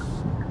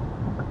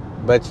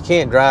 But you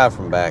can't drive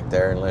from back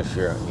there unless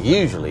you're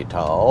unusually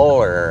tall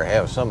or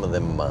have some of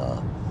them,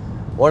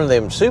 one of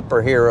them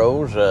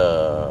superheroes,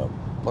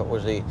 what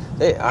was he?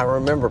 I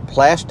remember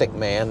Plastic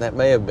Man, that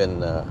may have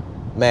been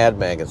Mad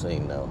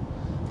Magazine though.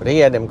 But he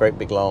had them great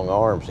big long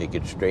arms he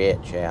could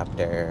stretch out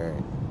there.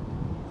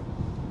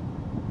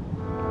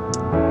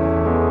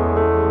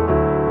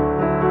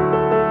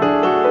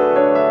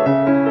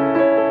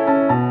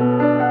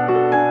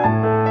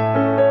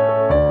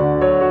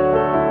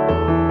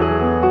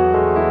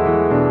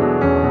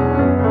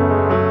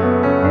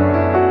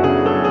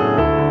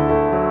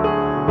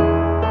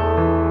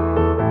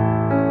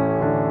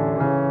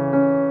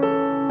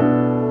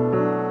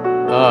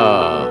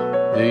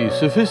 The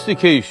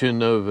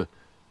sophistication of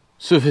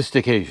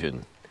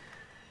sophistication.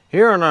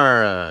 Here on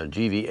our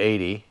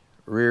GV80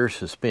 rear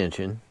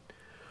suspension,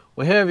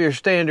 we have your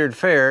standard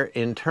fare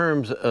in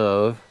terms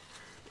of,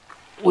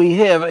 we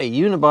have a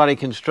unibody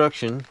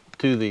construction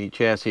to the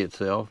chassis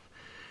itself,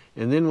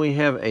 and then we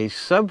have a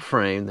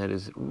subframe that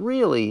is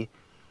really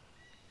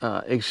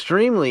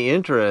extremely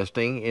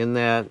interesting in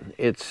that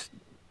it's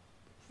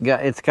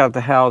got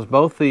to house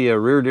both the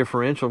rear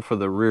differential for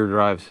the rear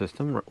drive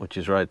system, which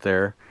is right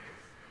there.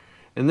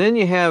 And then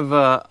you have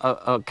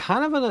a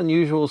kind of an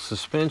unusual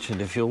suspension.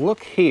 If you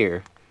look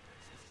here,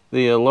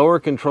 the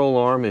lower control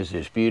arm is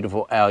this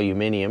beautiful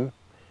aluminum.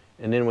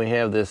 And then we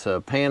have this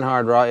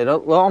panhard rod. It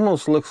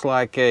almost looks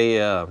like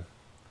a,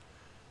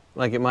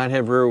 like it might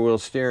have rear wheel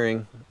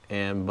steering,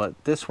 but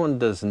this one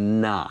does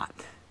not.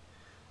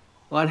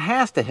 Well, it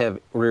has to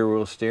have rear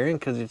wheel steering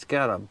because it's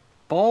got a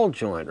ball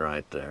joint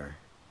right there.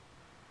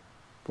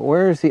 But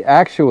where's the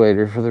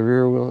actuator for the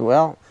rear wheel?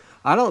 Well,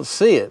 I don't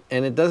see it,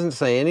 and it doesn't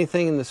say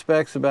anything in the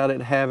specs about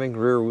it having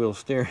rear wheel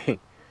steering.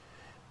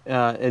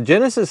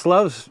 Genesis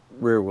loves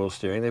rear wheel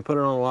steering. They put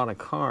it on a lot of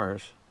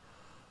cars,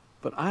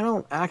 but I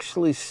don't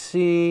actually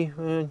see,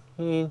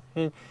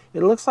 it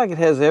looks like it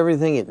has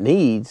everything it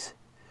needs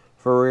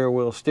for rear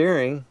wheel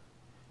steering,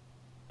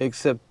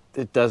 except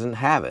it doesn't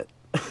have it.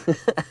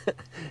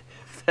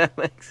 If that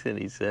makes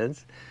any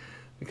sense,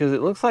 because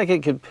it looks like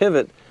it could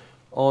pivot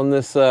on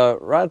this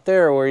right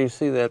there where you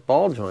see that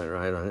ball joint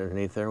right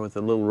underneath there with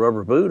the little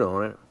rubber boot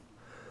on it.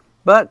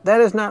 But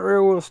that is not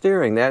rear wheel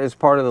steering. That is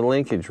part of the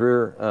linkage,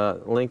 rear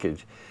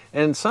linkage.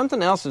 And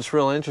something else that's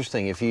real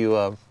interesting, if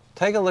you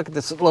take a look at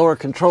this lower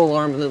control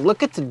arm and then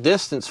look at the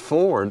distance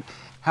forward,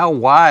 how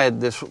wide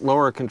this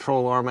lower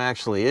control arm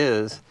actually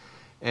is.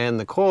 And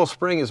the coil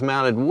spring is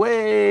mounted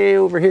way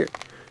over here,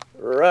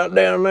 right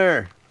down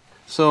there.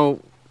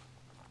 So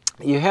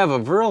you have a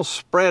real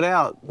spread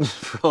out,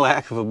 for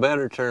lack of a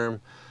better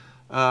term,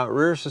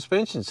 rear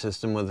suspension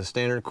system with a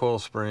standard coil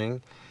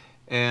spring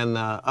and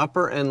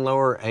upper and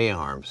lower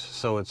A-arms.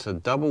 So it's a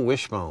double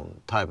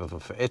wishbone type of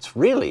effect. It's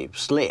really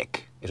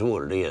slick, is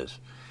what it is.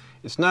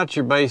 It's not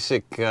your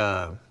basic,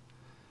 and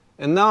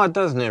no, it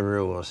doesn't have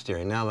rear wheel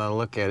steering. Now that I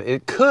look at it,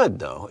 it could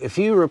though. If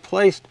you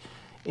replaced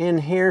in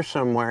here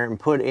somewhere and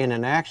put in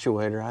an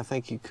actuator, I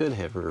think you could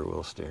have rear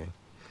wheel steering.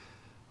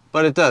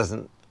 But it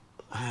doesn't.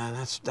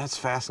 That's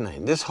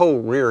fascinating. This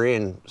whole rear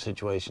end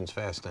situation is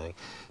fascinating.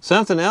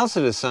 Something else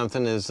that is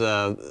something is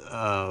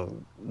the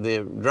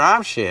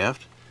drive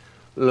shaft,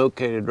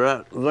 located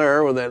right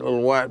there with that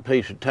little white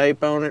piece of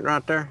tape on it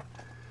right there,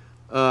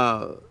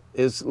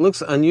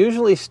 looks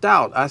unusually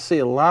stout. I see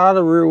a lot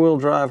of rear wheel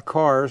drive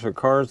cars, or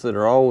cars that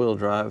are all wheel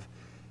drive,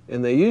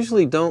 and they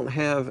usually don't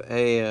have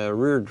a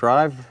rear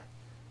drive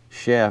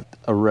shaft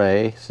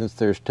array, since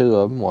there's two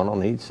of them, one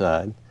on each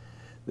side,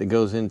 that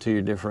goes into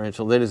your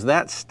differential that is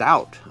that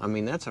stout. I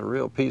mean, that's a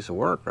real piece of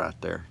work right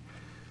there.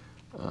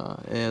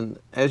 And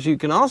as you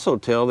can also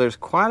tell, there's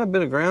quite a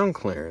bit of ground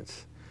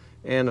clearance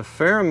and a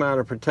fair amount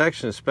of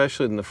protection,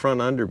 especially in the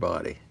front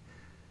underbody.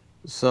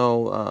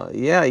 So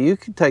yeah, you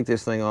could take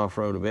this thing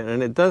off-road a bit,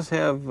 and it does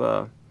have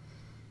a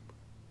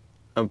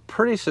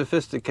pretty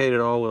sophisticated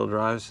all-wheel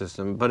drive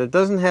system, but it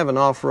doesn't have an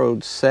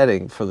off-road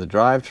setting for the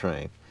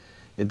drivetrain.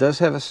 It does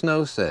have a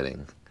snow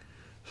setting.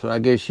 So I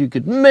guess you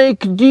could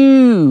make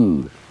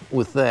do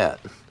with that.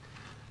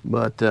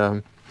 But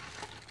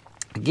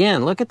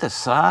Again, look at the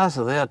size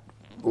of that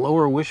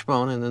lower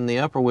wishbone, and then the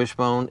upper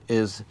wishbone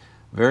is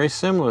very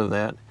similar to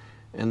that,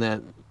 and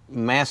that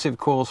massive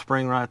coil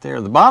spring right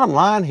there. The bottom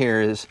line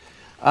here is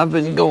I've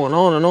been going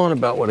on and on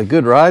about what a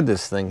good ride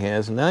this thing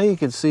has, and now you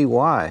can see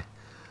why.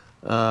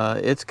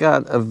 It's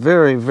got a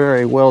very,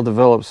 very well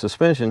developed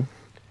suspension,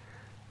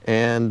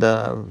 and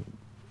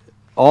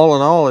all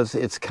in all,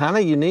 it's kind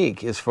of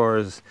unique as far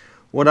as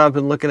what I've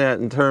been looking at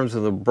in terms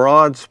of the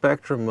broad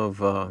spectrum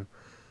of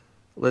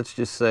let's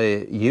just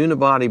say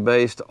unibody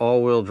based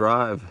all-wheel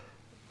drive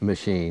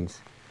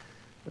machines.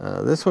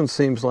 This one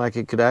seems like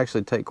it could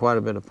actually take quite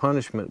a bit of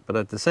punishment, but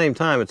at the same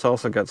time it's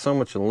also got so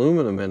much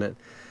aluminum in it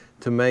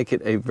to make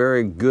it a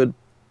very good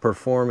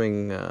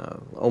performing,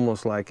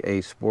 almost like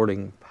a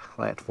sporting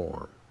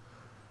platform.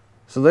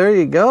 So there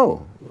you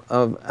go,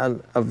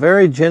 a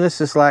very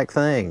Genesis-like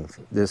thing,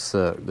 this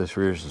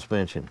rear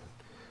suspension,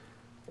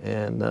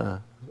 and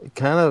it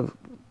kind of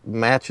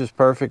matches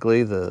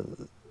perfectly the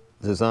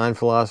design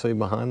philosophy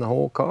behind the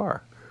whole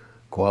car.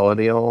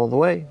 Quality all the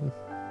way.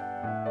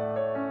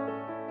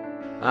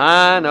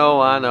 I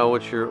know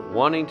what you're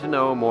wanting to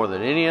know more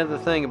than any other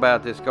thing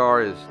about this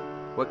car is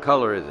what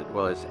color is it?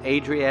 Well, it's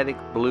Adriatic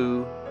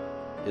blue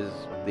is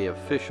the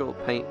official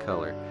paint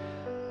color,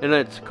 and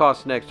it's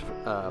cost next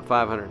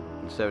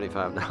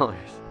 $575.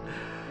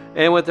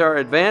 And with our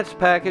advanced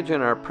package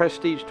and our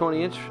prestige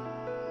 20-inch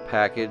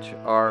package,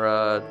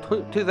 our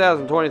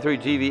 2023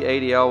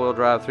 GV80 all-wheel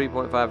drive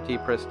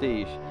 3.5T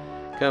Prestige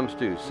comes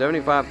to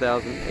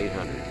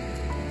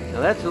 $75,800.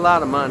 Now that's a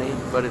lot of money,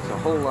 but it's a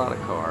whole lot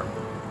of car.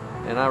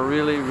 And I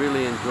really,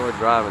 really enjoyed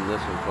driving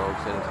this one,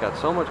 folks. And it's got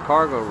so much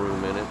cargo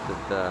room in it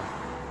that,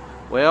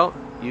 well,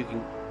 you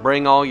can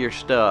bring all your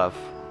stuff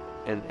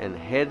and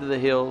head to the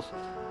hills.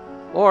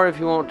 Or if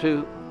you want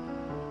to,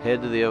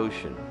 head to the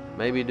ocean.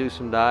 Maybe do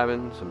some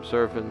diving, some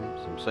surfing,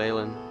 some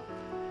sailing.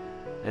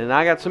 And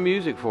I got some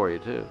music for you,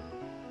 too.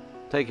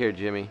 Take care,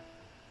 Jimmy.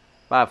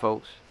 Bye,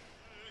 folks.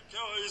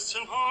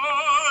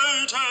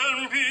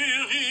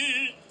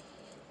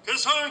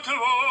 Gesallt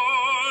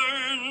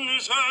geworden,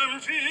 ist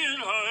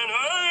viel einer